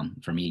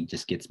 for me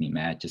just gets me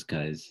mad, just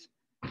because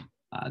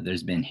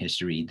there's been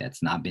history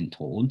that's not been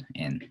told.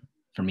 And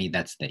for me,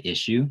 that's the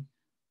issue.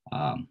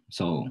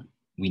 So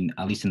we,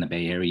 at least in the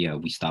Bay Area,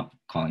 we stopped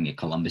calling it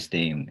Columbus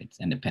Day and it's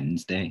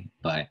Independence Day.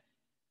 But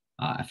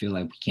I feel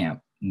like we can't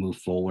move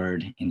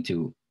forward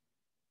into,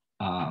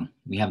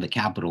 we have the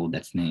capital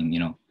that's named,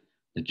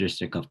 the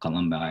District of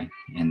Columbia,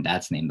 and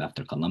that's named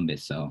after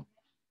Columbus. So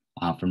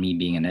for me,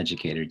 being an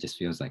educator just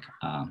feels like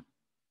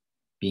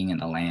being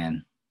in a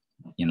land,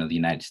 the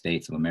United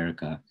States of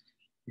America,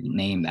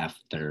 named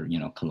after,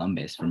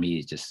 Columbus. For me,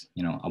 it's just,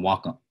 I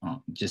walk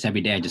just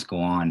every day. I just go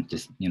on,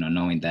 just,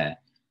 knowing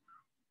that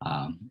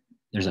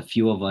there's a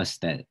few of us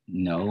that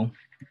know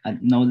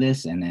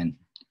this, and then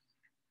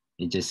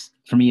it just,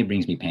 for me, it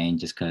brings me pain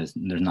just because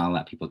there's not a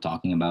lot of people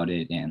talking about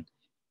it. And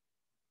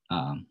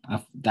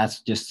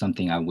that's just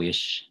something I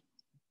wish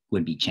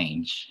would be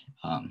changed.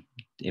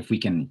 If we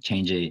can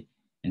change it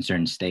in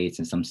certain states,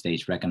 and some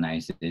states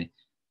recognize it,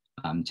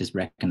 just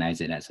recognize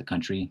it as a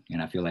country.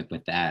 And I feel like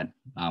with that,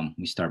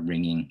 we start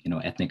bringing,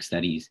 ethnic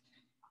studies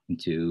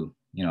into,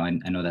 I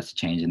know that's a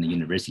change in the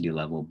university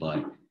level,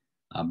 but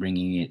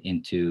bringing it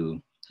into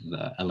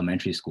the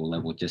elementary school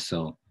level, just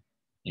so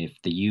if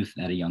the youth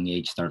at a young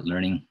age start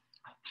learning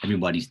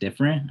everybody's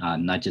different,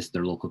 not just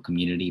their local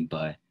community,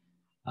 but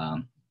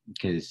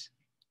because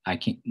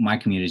my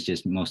community is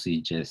just mostly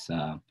just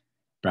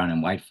brown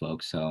and white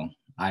folks. So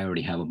I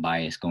already have a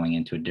bias going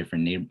into a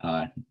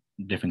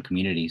different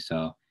community.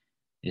 So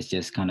it's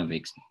just kind of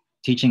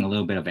teaching a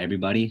little bit of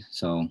everybody,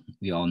 so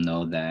we all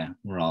know that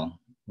we're all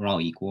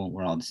equal,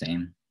 we're all the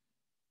same.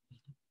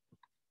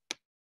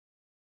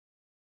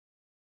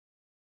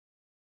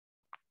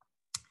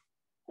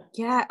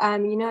 Yeah,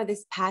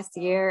 this past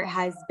year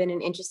has been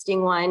an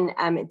interesting one.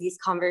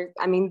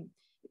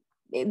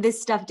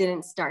 This stuff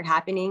didn't start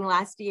happening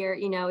last year.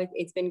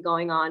 It's been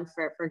going on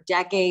for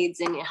decades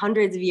and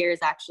hundreds of years,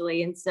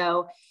 actually. And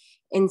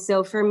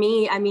so for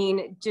me,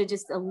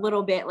 just a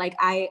little bit, like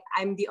I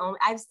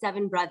have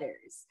 7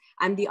 brothers.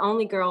 I'm the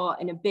only girl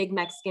in a big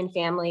Mexican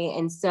family.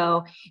 And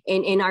so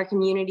in our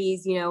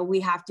communities, we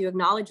have to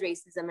acknowledge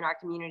racism in our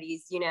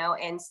communities,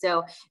 and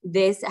so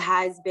this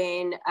has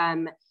been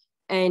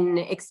an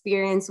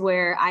experience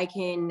where I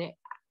can,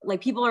 like,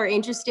 people are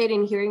interested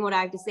in hearing what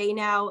I have to say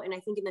now. And I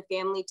think in the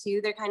family too,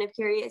 they're kind of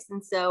curious.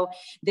 And so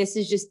this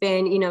has just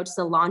been, just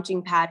a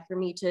launching pad for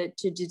me to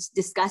just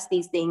discuss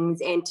these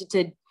things and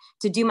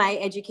do my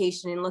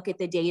education and look at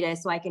the data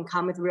so I can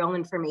come with real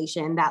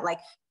information that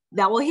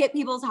will hit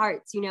people's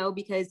hearts,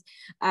 because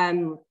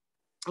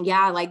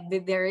yeah,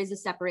 there is a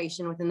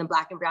separation within the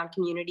Black and Brown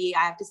community,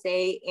 I have to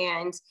say,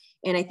 and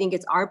I think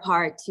it's our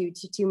part to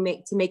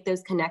make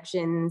those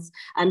connections.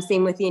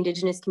 Same with the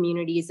Indigenous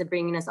communities of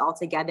bringing us all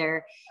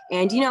together,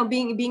 and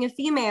being a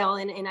female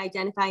and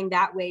identifying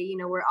that way.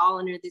 We're all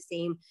under the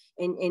same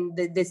in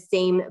the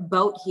same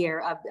boat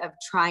here of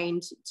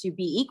trying to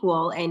be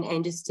equal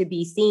and just to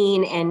be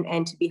seen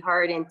and to be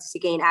heard and to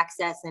gain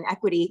access and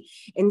equity.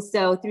 And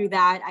so through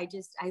that,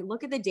 I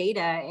look at the data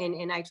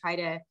and I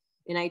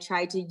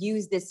try to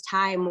use this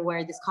time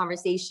where this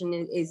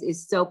conversation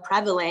is so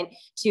prevalent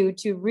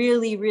to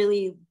really,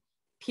 really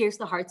pierce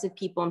the hearts of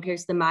people and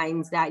pierce the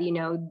minds that,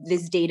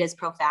 this data is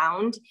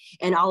profound,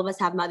 and all of us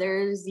have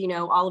mothers,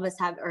 all of us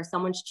are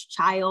someone's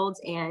child,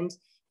 and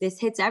this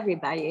hits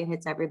everybody. It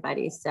hits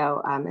everybody.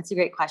 So that's a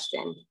great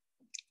question.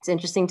 It's an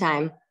interesting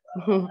time.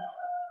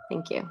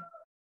 Thank you.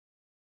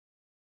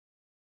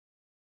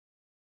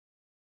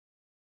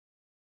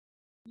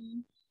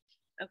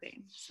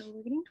 Okay, so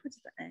we're getting towards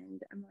the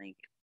end. I'm like,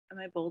 am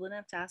I bold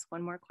enough to ask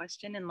one more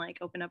question and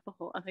open up a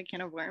whole other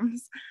can of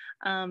worms?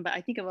 But I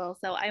think I will.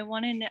 So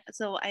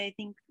I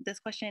think this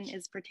question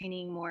is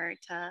pertaining more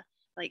to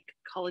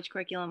college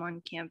curriculum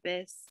on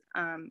campus.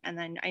 And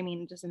then,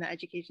 just in the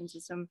education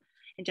system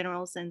in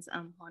general, since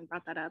Juan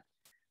brought that up.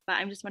 But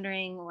I'm just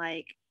wondering,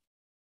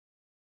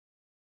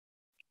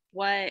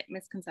 what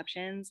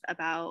misconceptions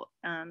about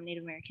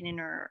Native American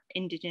or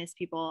Indigenous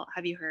people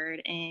have you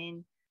heard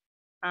in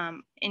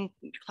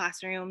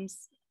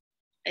classrooms,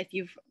 if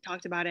you've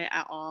talked about it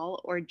at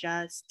all, or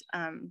just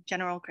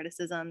general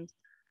criticisms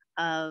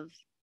of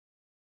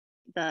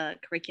the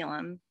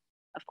curriculum,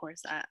 of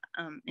course,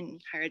 in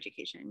higher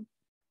education?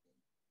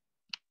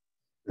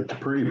 It's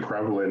pretty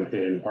prevalent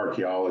in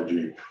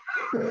archaeology.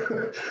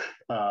 And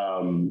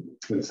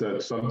so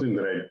it's something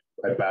that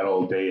I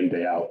battle day in,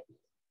 day out.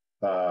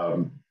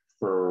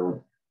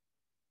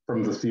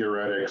 From the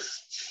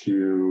theoretics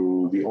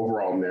to the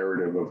overall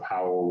narrative of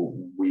how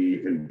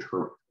we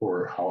interpret,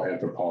 or how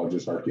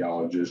anthropologists,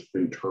 archaeologists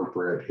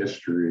interpret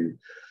history,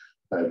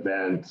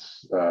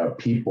 events,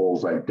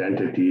 people's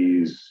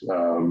identities,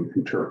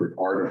 interpret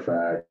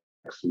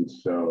artifacts. And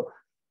so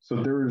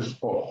there's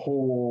a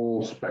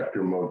whole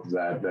spectrum of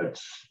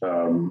that's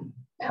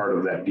part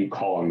of that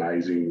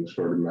decolonizing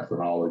sort of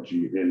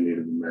methodology in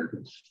Native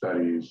American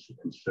studies.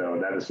 And so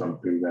that is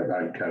something that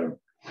I'm kind of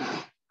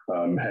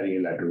heading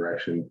in that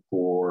direction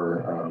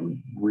for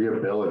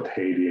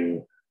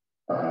rehabilitating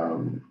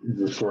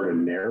the sort of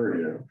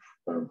narrative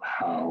of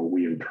how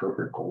we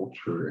interpret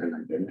culture and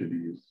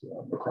identities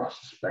across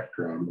the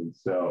spectrum. And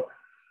so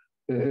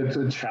it's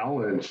a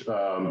challenge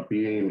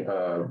being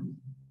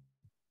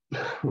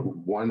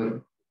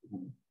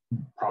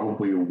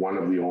probably one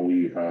of the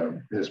only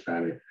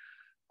Hispanic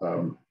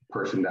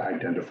person that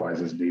identifies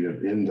as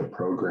Native in the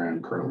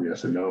program currently at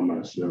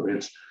Sonoma. So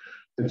it's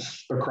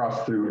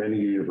across through any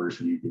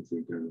university you can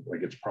think of.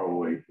 It's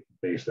probably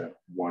based at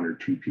one or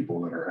two people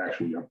that are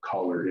actually of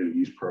color in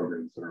these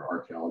programs that are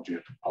archaeology,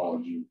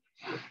 anthropology.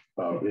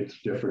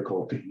 It's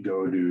difficult to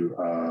go to,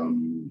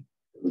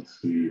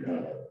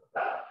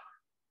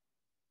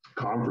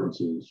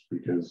 conferences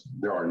because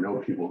there are no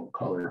people of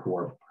color who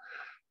are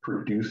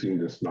producing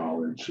this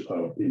knowledge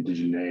of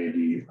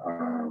indigeneity,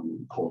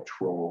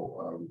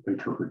 cultural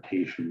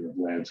interpretation of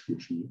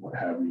landscapes and what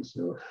have you.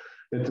 So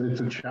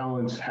it's a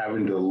challenge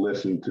having to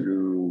listen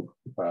to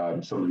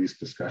some of these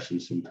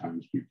discussions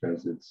sometimes,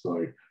 because it's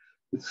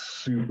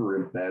super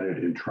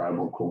embedded in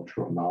tribal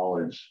cultural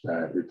knowledge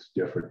that it's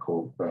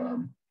difficult,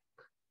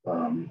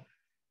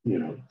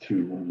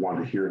 to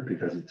want to hear it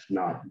because it's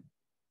not,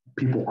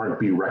 people aren't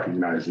being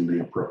recognized in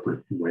the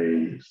appropriate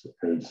ways.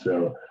 And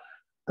so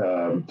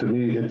to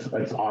me,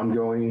 it's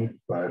ongoing,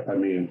 but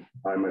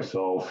I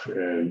myself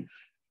and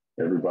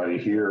everybody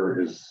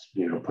here is,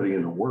 putting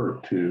in the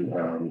work to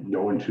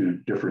go into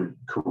different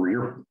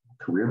career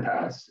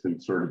paths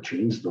and sort of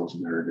change those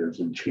narratives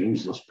and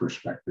change those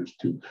perspectives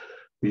to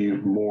be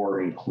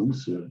more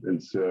inclusive.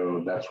 And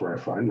so that's where I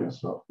find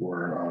myself,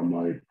 where I'm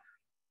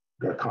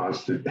a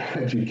constant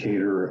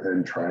educator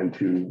and trying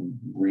to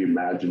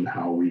reimagine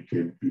how we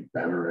could be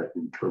better at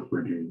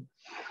interpreting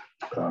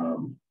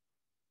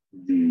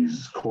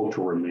these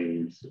cultural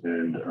remains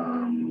and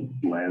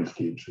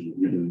landscapes, and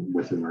even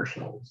within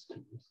ourselves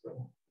too.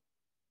 So.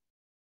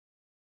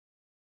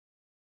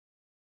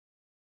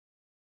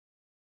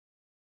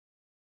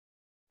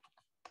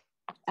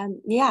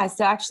 Yeah,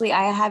 so actually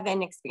I have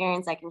an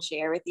experience I can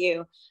share with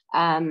you.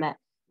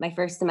 My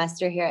first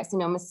semester here at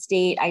Sonoma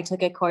State, I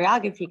took a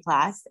choreography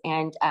class,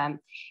 and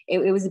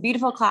it was a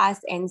beautiful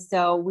class. And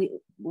so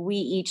we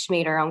each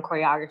made our own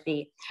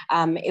choreography.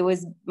 It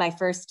was my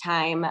first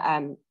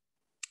time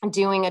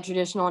doing a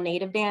traditional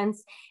Native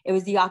dance. It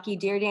was the Yaqui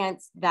deer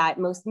dance that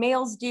most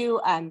males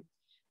do. And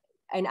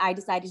I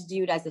decided to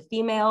do it as a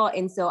female.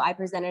 And so I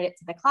presented it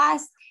to the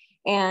class,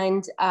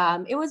 and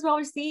it was well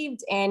received.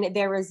 And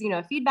there was,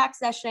 a feedback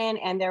session,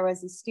 and there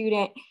was a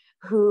student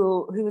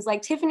who was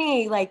like,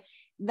 Tiffany,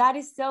 that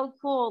is so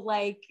cool.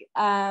 Like,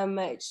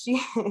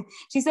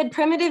 she said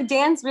primitive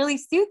dance really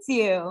suits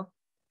you.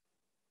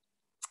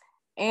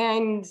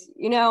 And,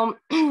 you know,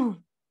 good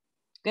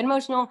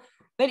emotional,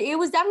 but it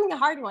was definitely a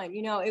hard one.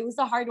 You know, it was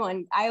a hard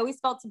one. I always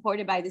felt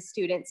supported by the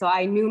students, so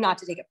I knew not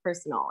to take it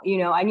personal. You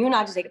know, I knew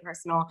not to take it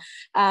personal.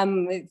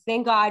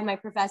 Thank God my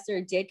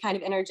professor did kind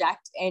of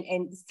interject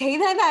and say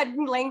that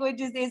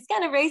language is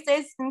kind of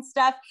racist and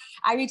stuff.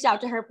 I reached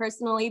out to her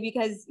personally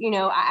because, you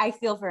know, I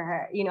feel for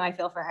her, you know, I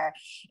feel for her.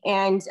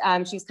 And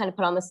she was kind of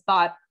put on the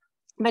spot,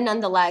 but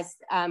nonetheless,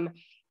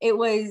 it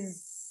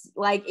was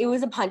like, it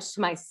was a punch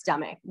to my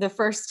stomach the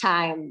first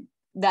time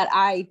that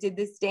I did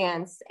this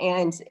dance,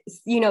 and,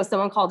 you know,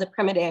 someone called it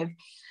primitive.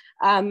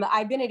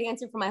 I've been a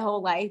dancer for my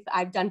whole life.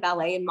 I've done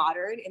ballet and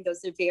modern, and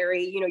those are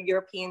very, you know,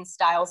 European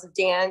styles of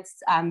dance,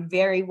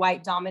 very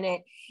white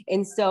dominant.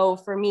 And so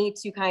for me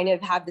to kind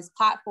of have this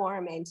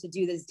platform and to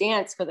do this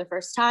dance for the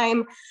first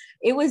time,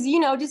 it was, you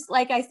know, just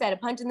like I said, a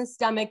punch in the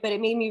stomach, but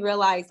it made me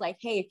realize, like,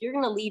 hey, if you're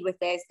going to lead with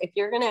this, if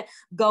you're going to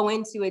go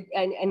into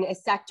a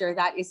sector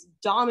that is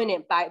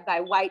dominant by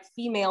white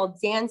female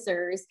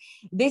dancers,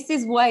 this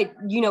is what,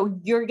 you know,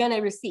 you're going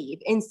to receive.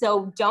 And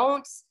so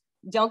don't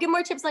get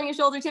more chips on your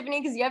shoulder,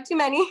 Tiffany, because you have too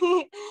many.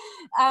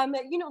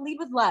 You know, lead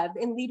with love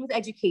and lead with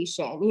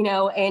education, you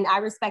know, and I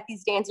respect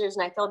these dancers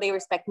and I feel they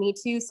respect me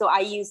too. So I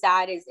use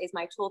that as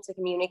my tool to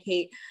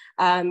communicate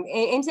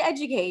and to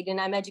educate. And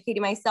I'm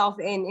educating myself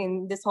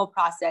in this whole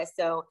process.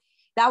 So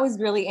that was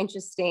really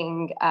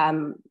interesting.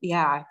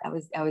 Yeah, that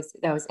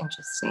was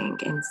interesting.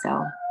 And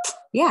so,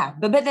 yeah,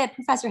 but the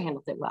professor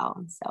handled it well.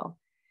 And so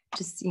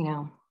just, you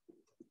know,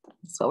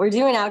 that's what we're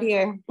doing out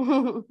here.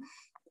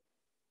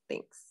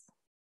 Thanks.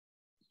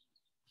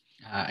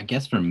 I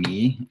guess for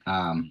me,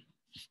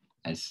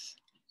 as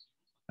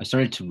I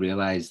started to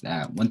realize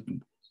that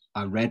when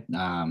I read, so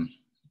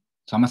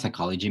I'm a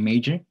psychology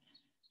major.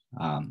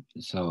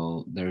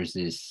 So there's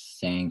this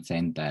saying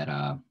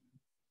that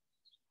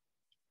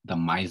the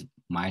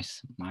Maslow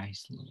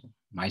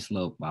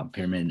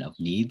pyramid of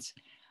needs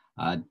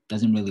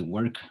doesn't really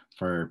work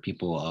for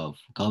people of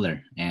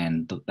color,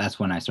 and that's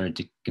when I started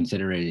to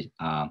consider it.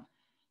 And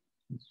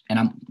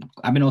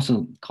I've been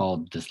also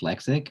called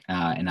dyslexic,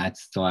 and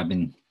so I've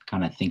been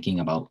kind of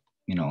thinking about,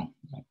 you know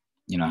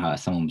how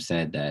someone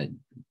said that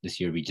this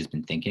year we just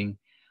been thinking.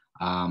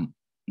 And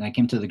I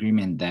came to the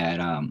agreement that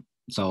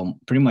so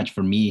pretty much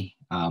for me,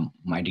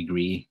 my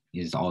degree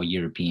is all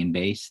European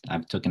based.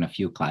 I've taken a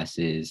few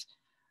classes,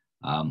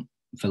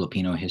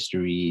 Filipino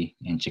history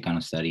and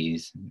Chicano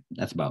studies.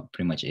 That's about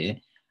pretty much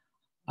it.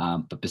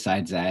 But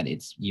besides that,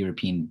 it's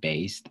European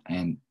based,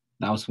 and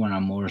that was when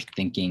I'm more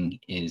thinking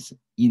is,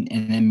 and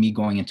then me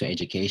going into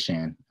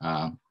education,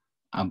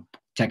 I'm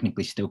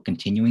technically still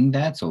continuing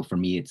that. So for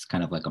me, it's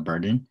kind of like a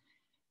burden.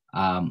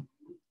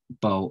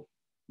 But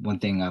one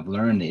thing I've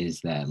learned is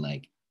that,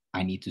 like,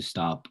 I need to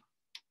stop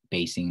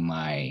basing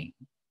my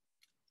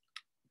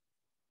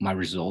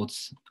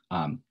results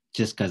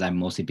just because I've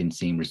mostly been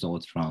seeing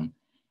results from,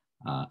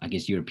 I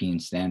guess, European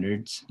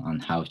standards on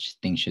how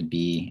things should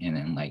be. And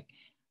then, like,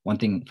 one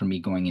thing for me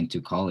going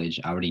into college,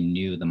 I already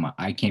knew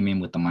I came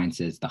in with the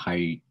mindsets, the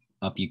higher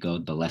up you go,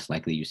 the less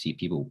likely you see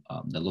people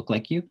that look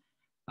like you.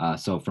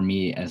 So for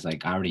me, as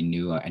like, I already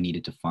knew I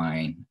needed to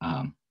find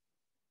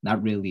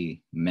not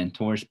really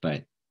mentors,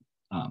 but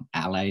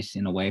allies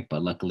in a way.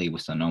 But luckily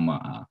with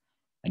Sonoma,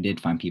 I did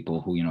find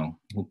people who,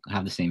 who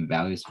have the same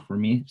values for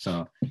me.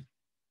 So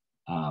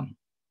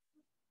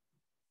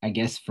I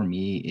guess for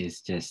me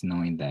is just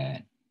knowing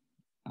that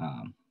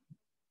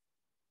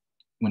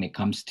when it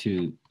comes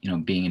to,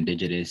 being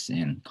indigenous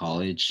in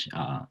college,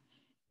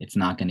 it's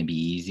not going to be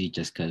easy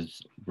just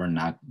because we're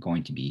not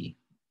going to be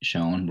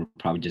shown. We're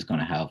probably just going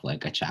to have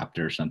like a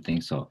chapter or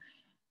something. So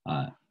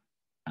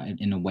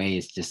in a way,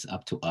 it's just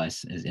up to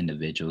us as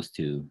individuals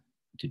to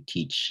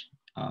teach.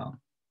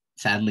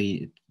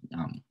 Sadly,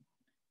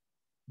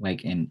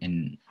 like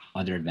in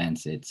other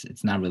events,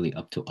 it's not really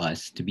up to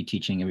us to be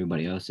teaching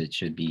everybody else. It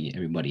should be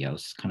everybody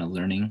else kind of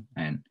learning.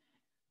 And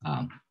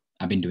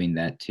I've been doing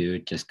that too,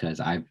 just because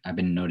I've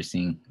been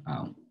noticing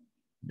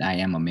I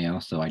am a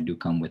male, so I do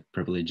come with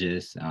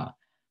privileges.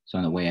 So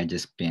in a way, I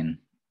just been,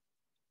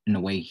 in a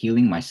way,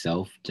 healing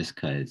myself just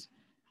because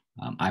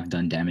I've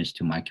done damage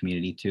to my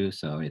community too.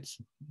 So it's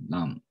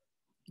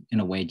in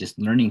a way just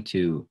learning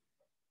to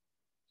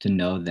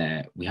know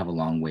that we have a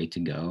long way to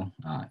go.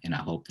 And I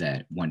hope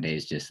that one day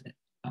it's just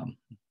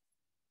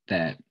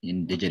that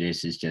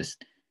indigenous is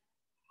just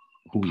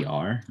who we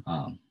are.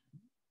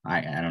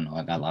 I don't know,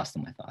 I got lost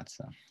in my thoughts.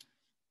 So.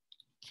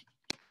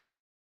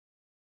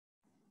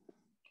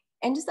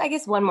 And just, I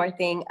guess, one more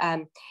thing.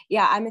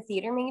 Yeah, I'm a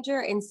theater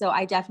major. And so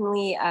I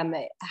definitely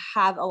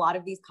have a lot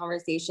of these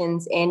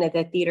conversations in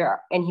the theater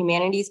and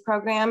humanities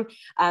program,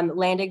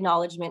 land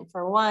acknowledgement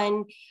for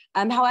one.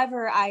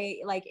 However, I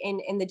like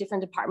in the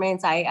different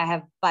departments, I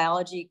have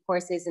biology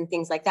courses and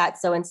things like that.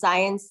 So in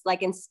science,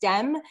 like in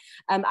STEM,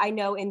 I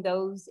know in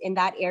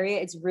that area,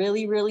 it's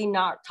really, really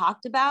not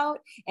talked about,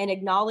 and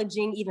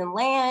acknowledging even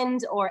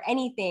land or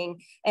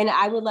anything. And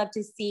I would love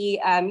to see,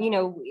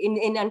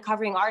 in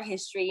uncovering our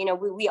history,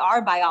 we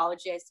are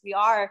biologists, we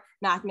are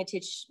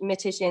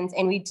mathematicians,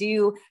 and we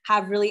do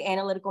have really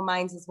analytical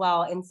minds as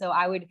well. And so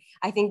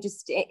I think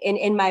just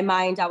in my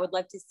mind, I would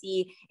love to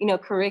see,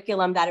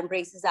 curriculum that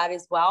embraces that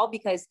as well,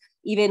 because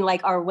even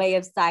like our way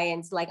of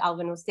science, like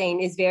Alvin was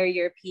saying, is very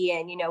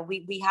European.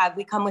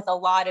 We come with a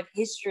lot of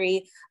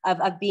history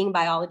of being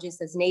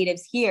biologists as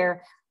natives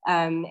here.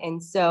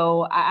 And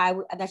so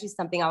that's just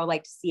something I would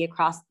like to see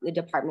across the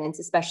departments,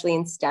 especially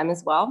in STEM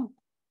as well.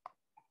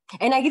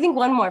 And I think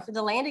one more for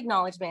the land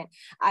acknowledgement.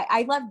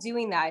 I love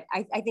doing that.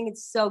 I think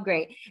it's so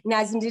great. And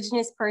as an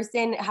Indigenous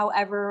person,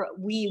 however,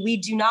 we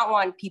do not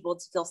want people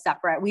to feel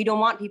separate. We don't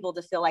want people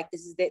to feel like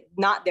this is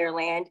not their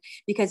land,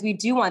 because we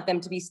do want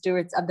them to be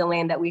stewards of the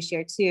land that we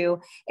share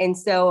too. And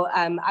so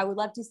I would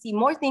love to see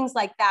more things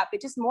like that, but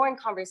just more in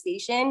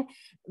conversation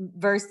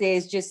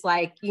versus just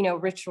like,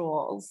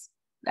 rituals,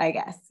 I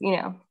guess,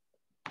 Yeah,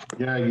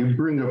 you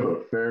bring up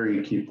a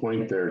very key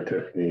point there,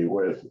 Tiffany,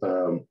 with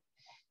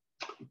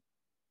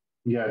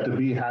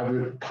have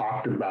it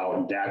talked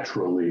about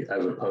naturally,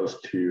 as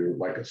opposed to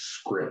like a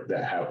script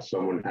that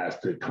someone has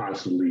to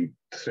constantly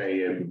say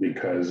it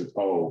because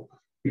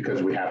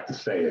we have to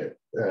say it.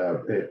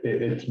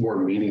 It's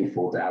more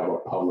meaningful to have a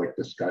public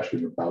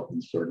discussion about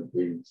these sort of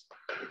things.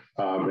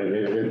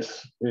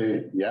 It's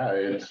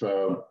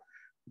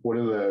one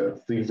of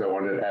the things I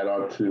wanted to add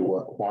on to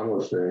what Juan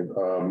was saying,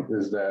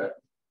 is that,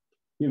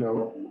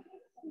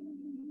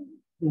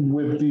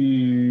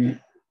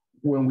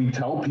 when we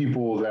tell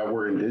people that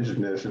we're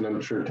Indigenous, and I'm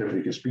sure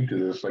Tiffany can speak to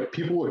this, like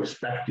people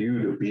expect you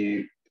to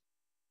be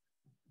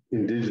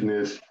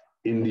Indigenous,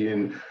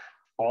 Indian,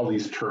 all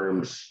these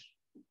terms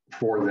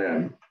for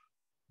them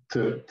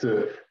to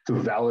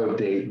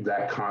validate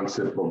that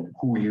concept of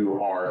who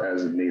you are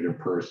as a Native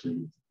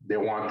person. They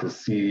want to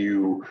see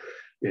you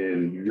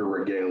in your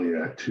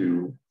regalia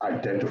to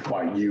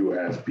identify you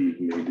as being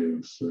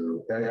Native.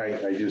 So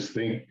I just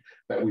think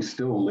that we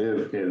still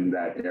live in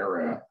that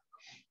era.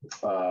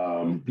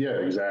 Yeah,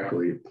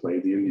 exactly. Play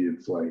the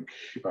Indians, like,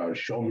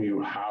 show me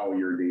how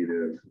you're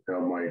Native. And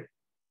I'm like,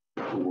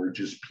 we're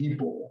just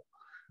people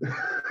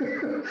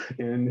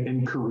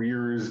in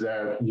careers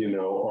that,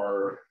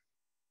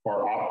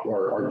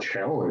 are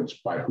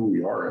challenged by who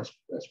we are as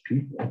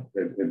people.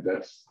 And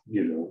that's,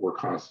 we're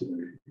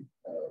constantly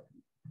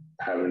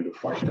having to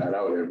fight that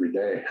out every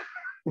day.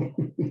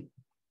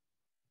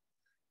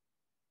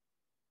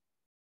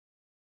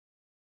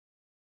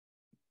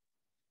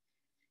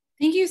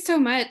 Thank you so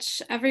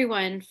much,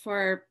 everyone,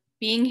 for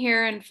being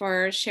here and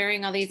for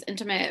sharing all these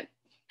intimate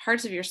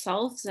parts of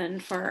yourselves,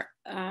 and for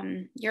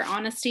your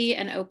honesty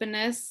and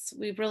openness.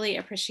 We really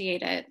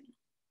appreciate it.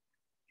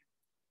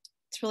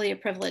 It's really a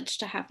privilege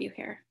to have you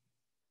here.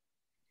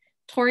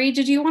 Tori,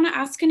 did you want to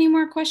ask any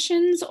more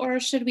questions, or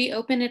should we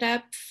open it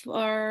up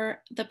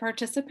for the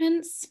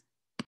participants?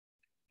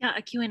 Yeah,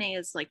 a Q&A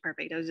is like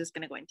perfect. I was just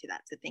going to go into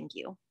that, so thank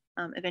you.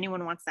 If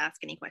anyone wants to ask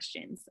any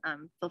questions,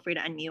 feel free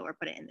to unmute or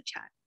put it in the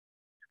chat.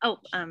 Oh,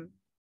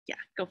 yeah,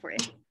 go for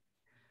it.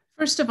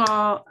 First of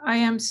all,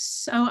 I'm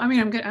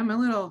a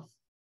little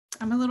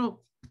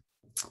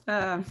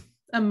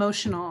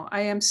emotional.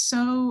 I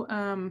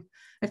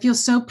feel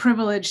so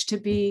privileged to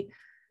be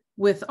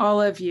with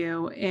all of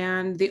you,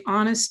 and the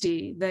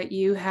honesty that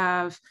you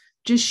have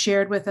just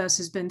shared with us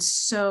has been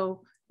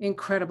so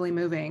incredibly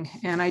moving.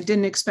 And I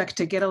didn't expect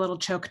to get a little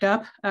choked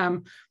up,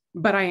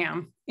 but I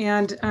am.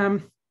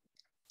 And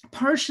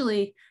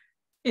partially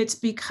it's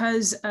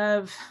because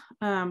of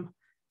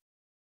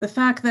the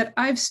fact that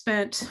I've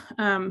spent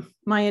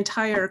my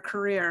entire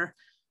career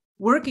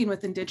working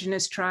with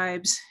Indigenous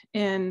tribes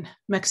in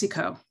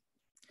Mexico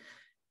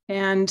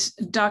and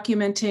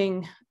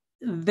documenting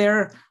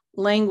their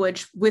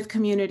language with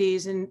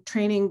communities and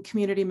training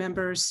community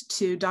members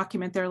to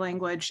document their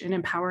language and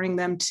empowering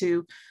them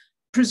to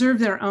preserve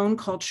their own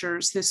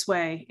cultures this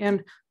way.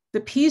 And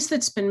the piece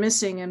that's been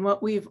missing, and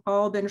what we've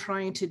all been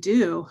trying to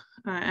do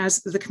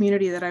as the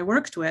community that I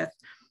worked with,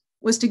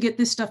 was to get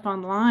this stuff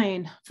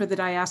online for the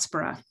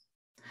diaspora.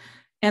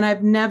 And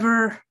I've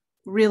never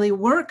really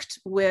worked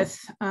with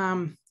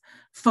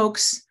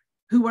folks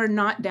who are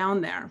not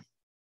down there.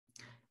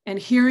 And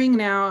hearing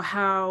now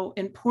how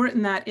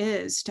important that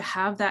is to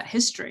have that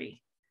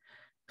history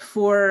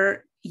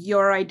for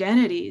your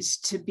identities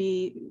to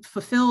be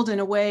fulfilled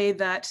in a way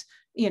that,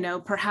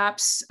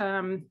 perhaps,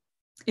 to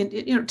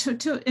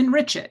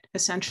enrich it,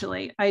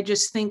 essentially. I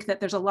just think that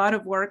there's a lot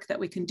of work that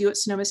we can do at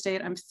Sonoma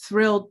State. I'm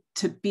thrilled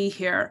to be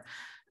here,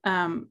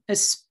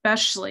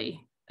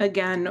 especially,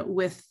 again,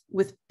 with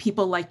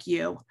people like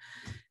you.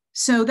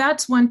 So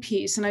that's one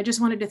piece. And I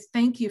just wanted to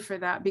thank you for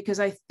that, because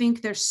I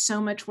think there's so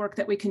much work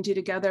that we can do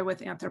together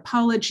with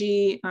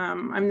anthropology.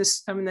 I'm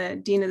the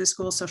Dean of the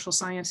School of Social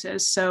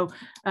Sciences. So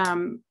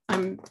I'm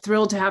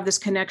thrilled to have this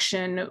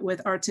connection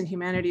with arts and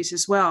humanities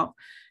as well.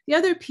 The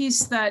other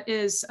piece that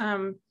is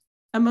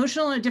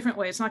emotional in a different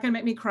way, it's not gonna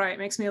make me cry, it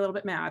makes me a little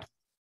bit mad,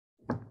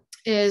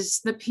 is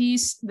the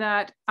piece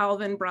that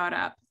Alvin brought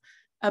up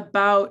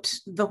about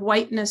the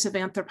whiteness of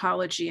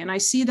anthropology. And I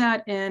see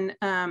that in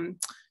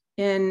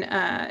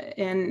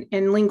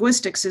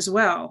linguistics as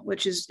well,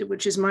 which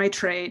is my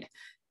trade.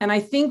 And I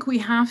think we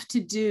have to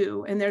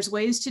do, and there's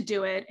ways to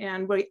do it,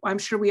 and I'm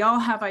sure we all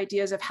have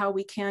ideas of how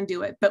we can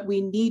do it, but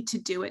we need to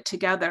do it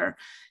together,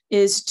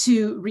 is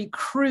to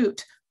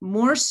recruit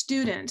more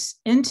students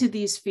into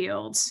these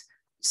fields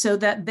so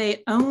that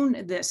they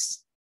own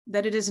this,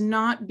 that it is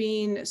not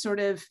being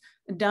sort of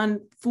done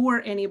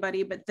for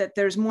anybody, but that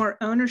there's more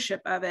ownership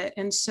of it.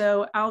 And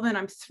so, Alvin,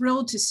 I'm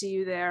thrilled to see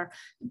you there.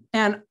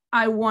 And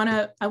I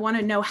wanna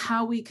know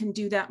how we can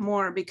do that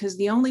more, because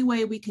the only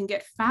way we can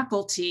get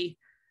faculty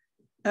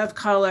of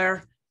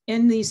color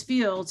in these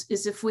fields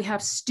is if we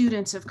have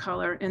students of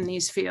color in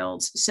these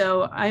fields.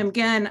 So I'm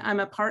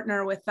a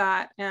partner with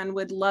that, and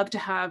would love to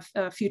have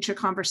future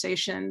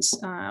conversations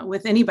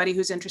with anybody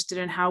who's interested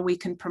in how we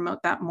can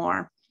promote that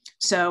more.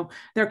 So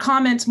there are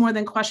comments more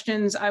than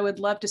questions. I would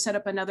love to set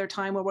up another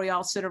time where we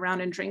all sit around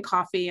and drink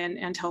coffee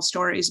and tell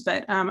stories.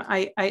 But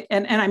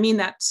I mean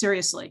that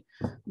seriously.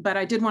 But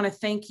I did want to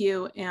thank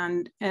you,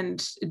 and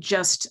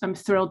just I'm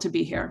thrilled to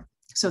be here.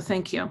 So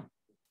thank you.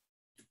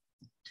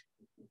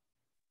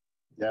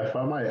 Yeah, if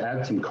I might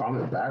add some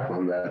comment back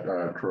on that,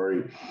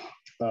 Troy.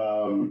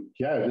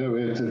 Yeah,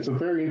 it's a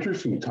very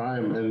interesting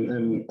time,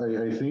 and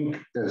I think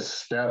a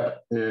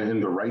step in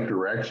the right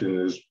direction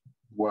is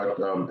what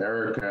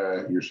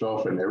Erica,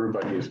 yourself, and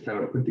everybody has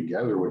kind of put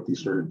together with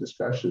these sort of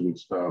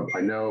discussions.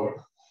 I know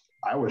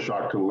I was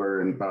shocked to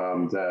learn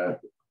that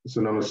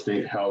Sonoma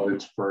State held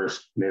its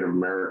first Native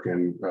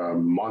American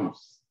month.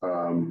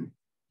 And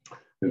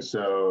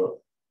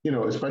so,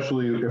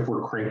 especially if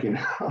we're cranking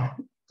out,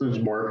 there's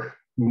more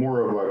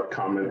of a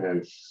comment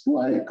and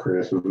slight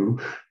criticism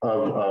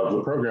of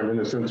the program, in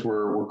the sense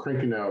we're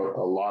cranking out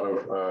a lot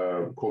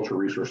of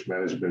cultural resource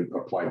management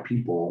applied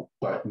people,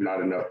 but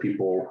not enough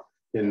people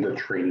in the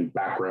training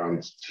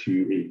backgrounds to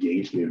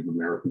engage Native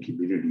American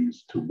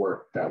communities to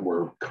work that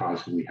we're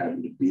constantly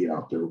having to be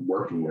out there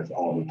working with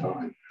all the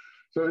time.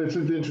 So it's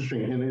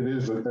interesting, and it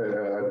is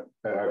a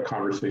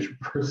conversation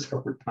for a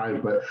separate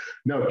time. But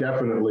no,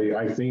 definitely,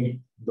 I think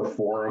the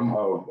forum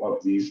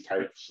of these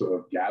types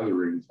of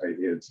gatherings,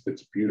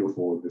 it's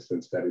beautiful in the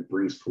sense that it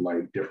brings to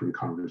light different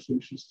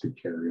conversations to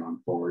carry on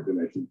forward, and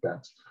I think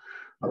that's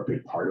a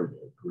big part of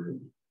it,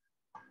 really.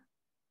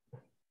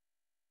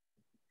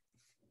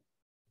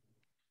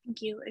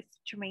 Thank you. If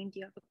Jermaine, do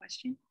you have a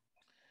question?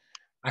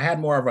 I had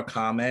more of a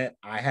comment.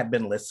 I had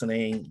been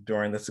listening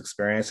during this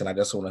experience, and I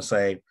just want to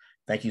say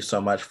thank you so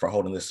much for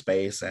holding this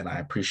space, and I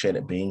appreciate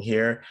it being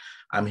here.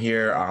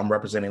 I'm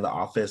representing the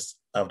Office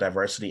of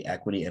Diversity,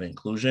 Equity, and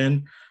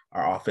Inclusion.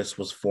 Our office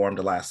was formed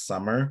last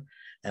summer,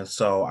 and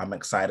so I'm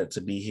excited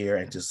to be here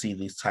and to see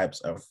these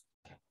types of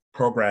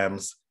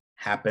programs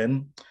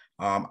happen.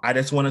 I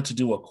just wanted to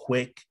do a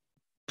quick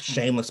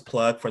shameless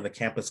plug for the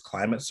Campus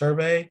Climate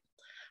Survey.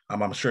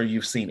 I'm sure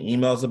you've seen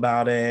emails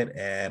about it,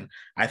 and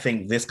I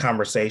think this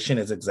conversation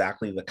is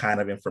exactly the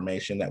kind of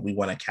information that we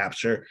want to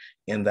capture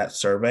in that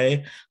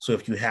survey. So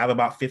if you have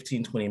about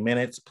 15, 20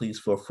 minutes, please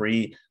feel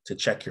free to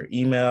check your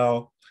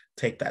email,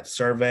 take that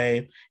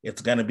survey.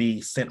 It's going to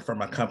be sent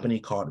from a company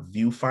called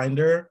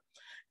Viewfinder.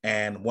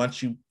 And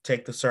once you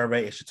take the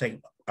survey, it should take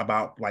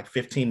about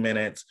 15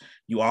 minutes.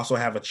 You also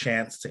have a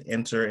chance to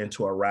enter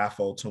into a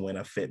raffle to win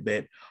a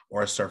Fitbit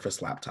or a Surface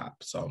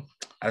laptop. So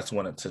I just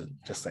wanted to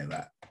just say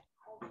that.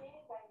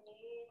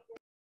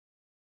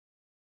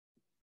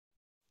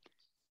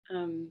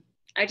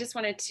 I just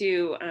wanted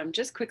to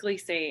just quickly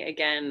say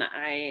again,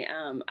 I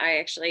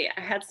actually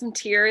had some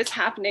tears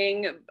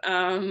happening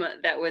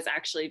that was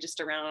actually just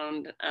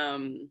around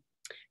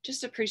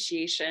just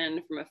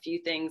appreciation from a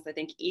few things. I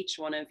think each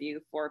one of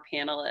you, 4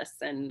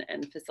 panelists and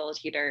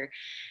facilitator,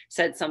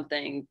 said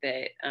something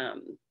that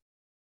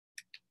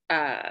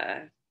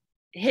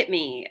hit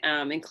me,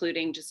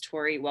 including just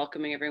Tori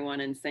welcoming everyone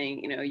and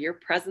saying, your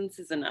presence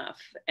is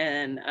enough,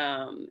 and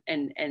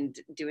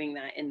doing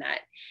that in that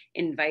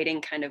inviting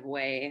kind of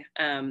way,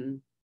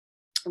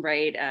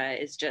 right,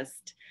 is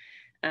just,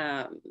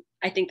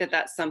 I think that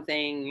that's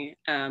something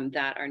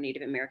that our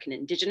Native American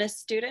Indigenous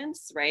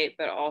students, right,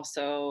 but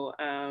also,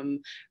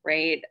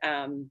 right,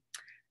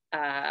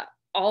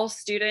 all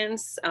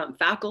students,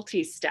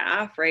 faculty,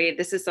 staff, right?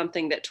 This is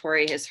something that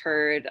Tori has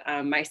heard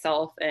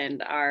myself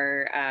and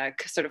our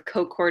sort of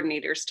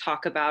co-coordinators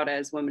talk about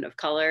as women of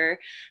color,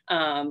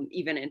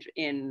 even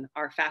in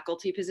our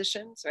faculty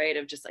positions, right?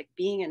 Of just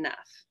being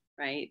enough,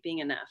 right? Being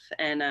enough.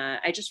 And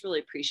I just really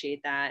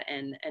appreciate that.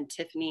 And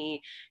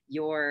Tiffany,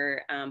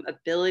 your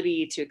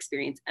ability to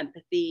experience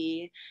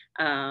empathy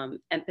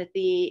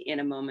in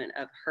a moment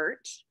of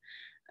hurt,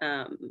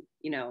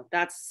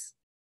 that's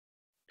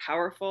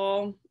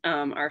powerful.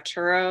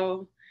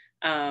 Arturo,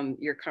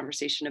 your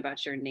conversation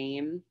about your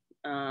name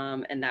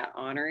and that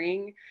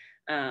honoring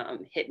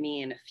hit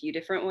me in a few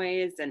different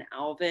ways. And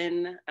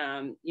Alvin,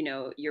 you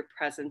know, your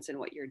presence and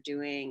what you're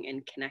doing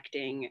and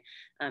connecting,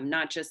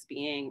 not just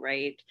being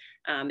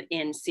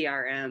in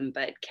CRM,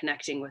 but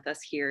connecting with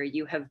us here.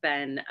 You have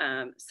been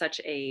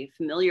such a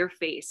familiar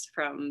face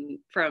from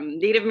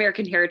Native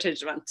American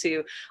Heritage Month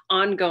to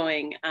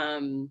ongoing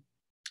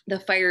the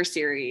FIRE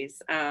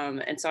series.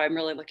 And so I'm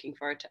really looking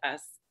forward to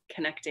us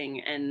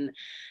connecting. And,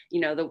 you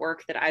know, the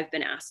work that I've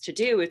been asked to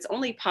do, it's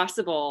only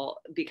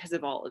possible because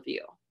of all of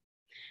you.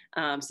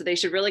 So they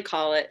should really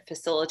call it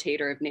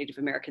Facilitator of Native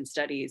American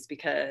Studies,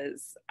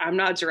 because I'm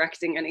not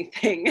directing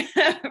anything,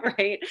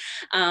 right?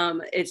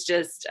 It's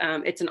just,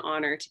 it's an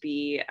honor to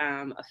be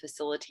a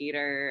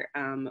facilitator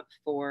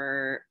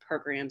for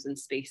programs and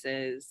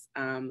spaces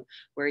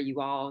where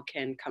you all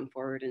can come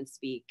forward and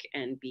speak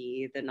and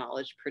be the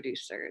knowledge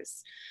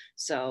producers.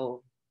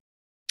 So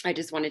I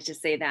just wanted to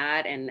say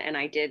that, and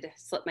I did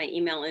slip my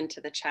email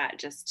into the chat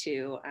just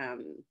to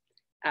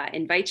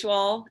invite you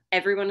all.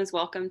 Everyone is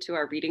welcome to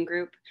our reading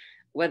group,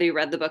 whether you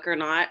read the book or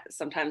not.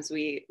 Sometimes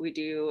we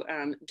do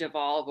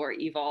devolve or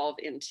evolve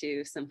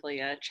into simply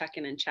a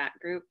check-in and chat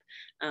group,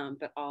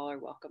 but all are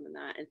welcome in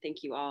that. And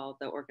thank you all,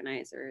 the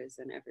organizers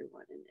and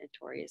everyone, and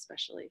Tori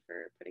especially,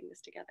 for putting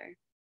this together.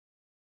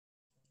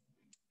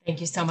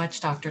 Thank you so much,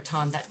 Dr.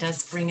 Tom. That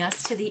does bring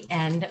us to the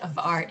end of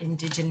our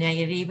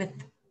Indigeneity with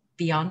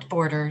Beyond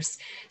Borders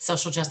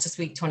Social Justice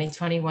Week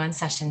 2021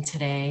 session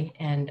today.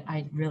 And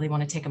I really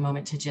want to take a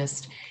moment to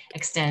just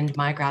extend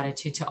my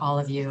gratitude to all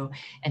of you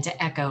and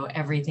to echo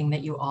everything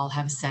that you all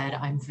have said.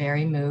 I'm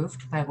very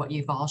moved by what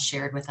you've all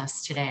shared with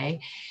us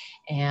today.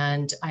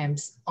 And I am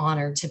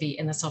honored to be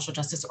in the social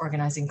justice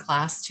organizing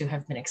class, to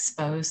have been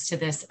exposed to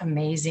this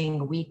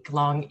amazing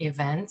week-long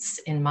events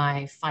in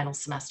my final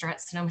semester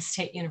at Sonoma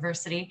State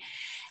University.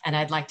 And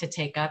I'd like to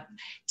take up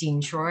Dean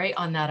Troy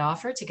on that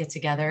offer to get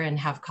together and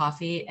have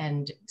coffee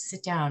and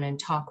sit down and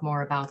talk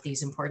more about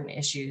these important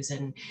issues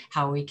and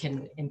how we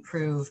can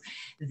improve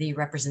the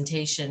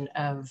representation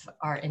of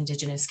our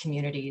Indigenous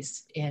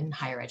communities in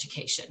higher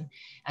education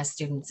as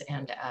students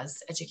and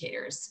as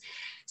educators.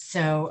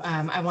 So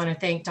I want to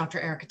thank Dr.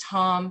 Erica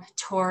Tom,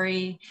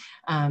 Tori,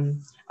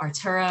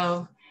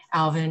 Arturo,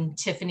 Alvin,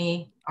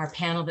 Tiffany, our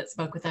panel that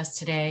spoke with us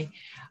today,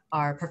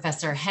 our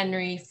Professor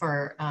Henry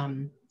for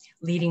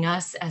leading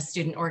us as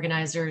student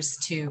organizers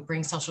to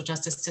bring social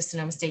justice to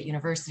Sonoma State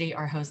University,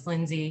 our host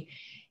Lindsay.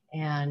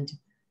 And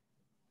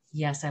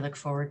yes, I look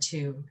forward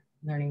to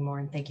learning more,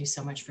 and thank you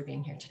so much for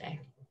being here today.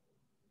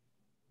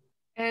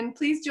 And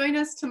please join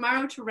us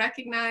tomorrow to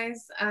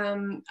recognize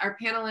our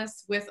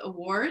panelists with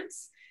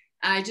awards.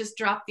 I just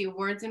dropped the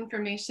awards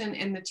information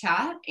in the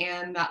chat,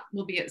 and that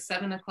will be at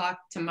 7 o'clock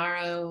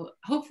tomorrow,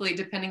 hopefully,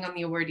 depending on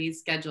the awardees'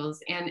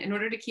 schedules. And in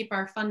order to keep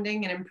our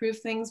funding and improve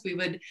things, we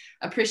would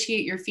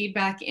appreciate your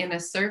feedback in a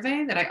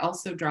survey that I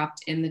also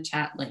dropped in the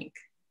chat link.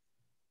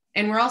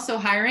 And we're also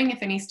hiring.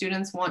 If any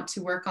students want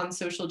to work on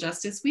Social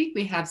Justice Week,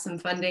 we have some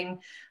funding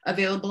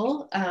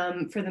available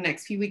for the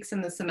next few weeks in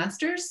the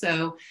semester.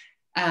 So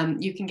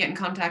you can get in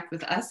contact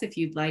with us if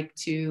you'd like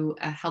to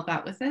help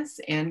out with this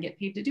and get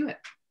paid to do it.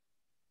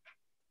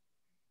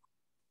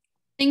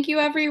 Thank you,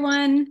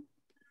 everyone.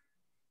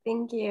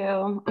 Thank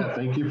you. Yeah,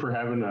 thank you for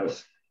having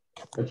us.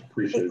 That's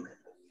appreciated.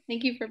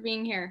 Thank you for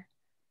being here.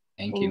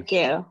 Thank you.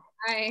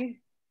 Bye.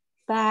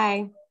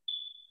 Bye.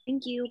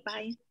 Thank you.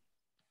 Bye.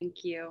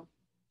 Thank you.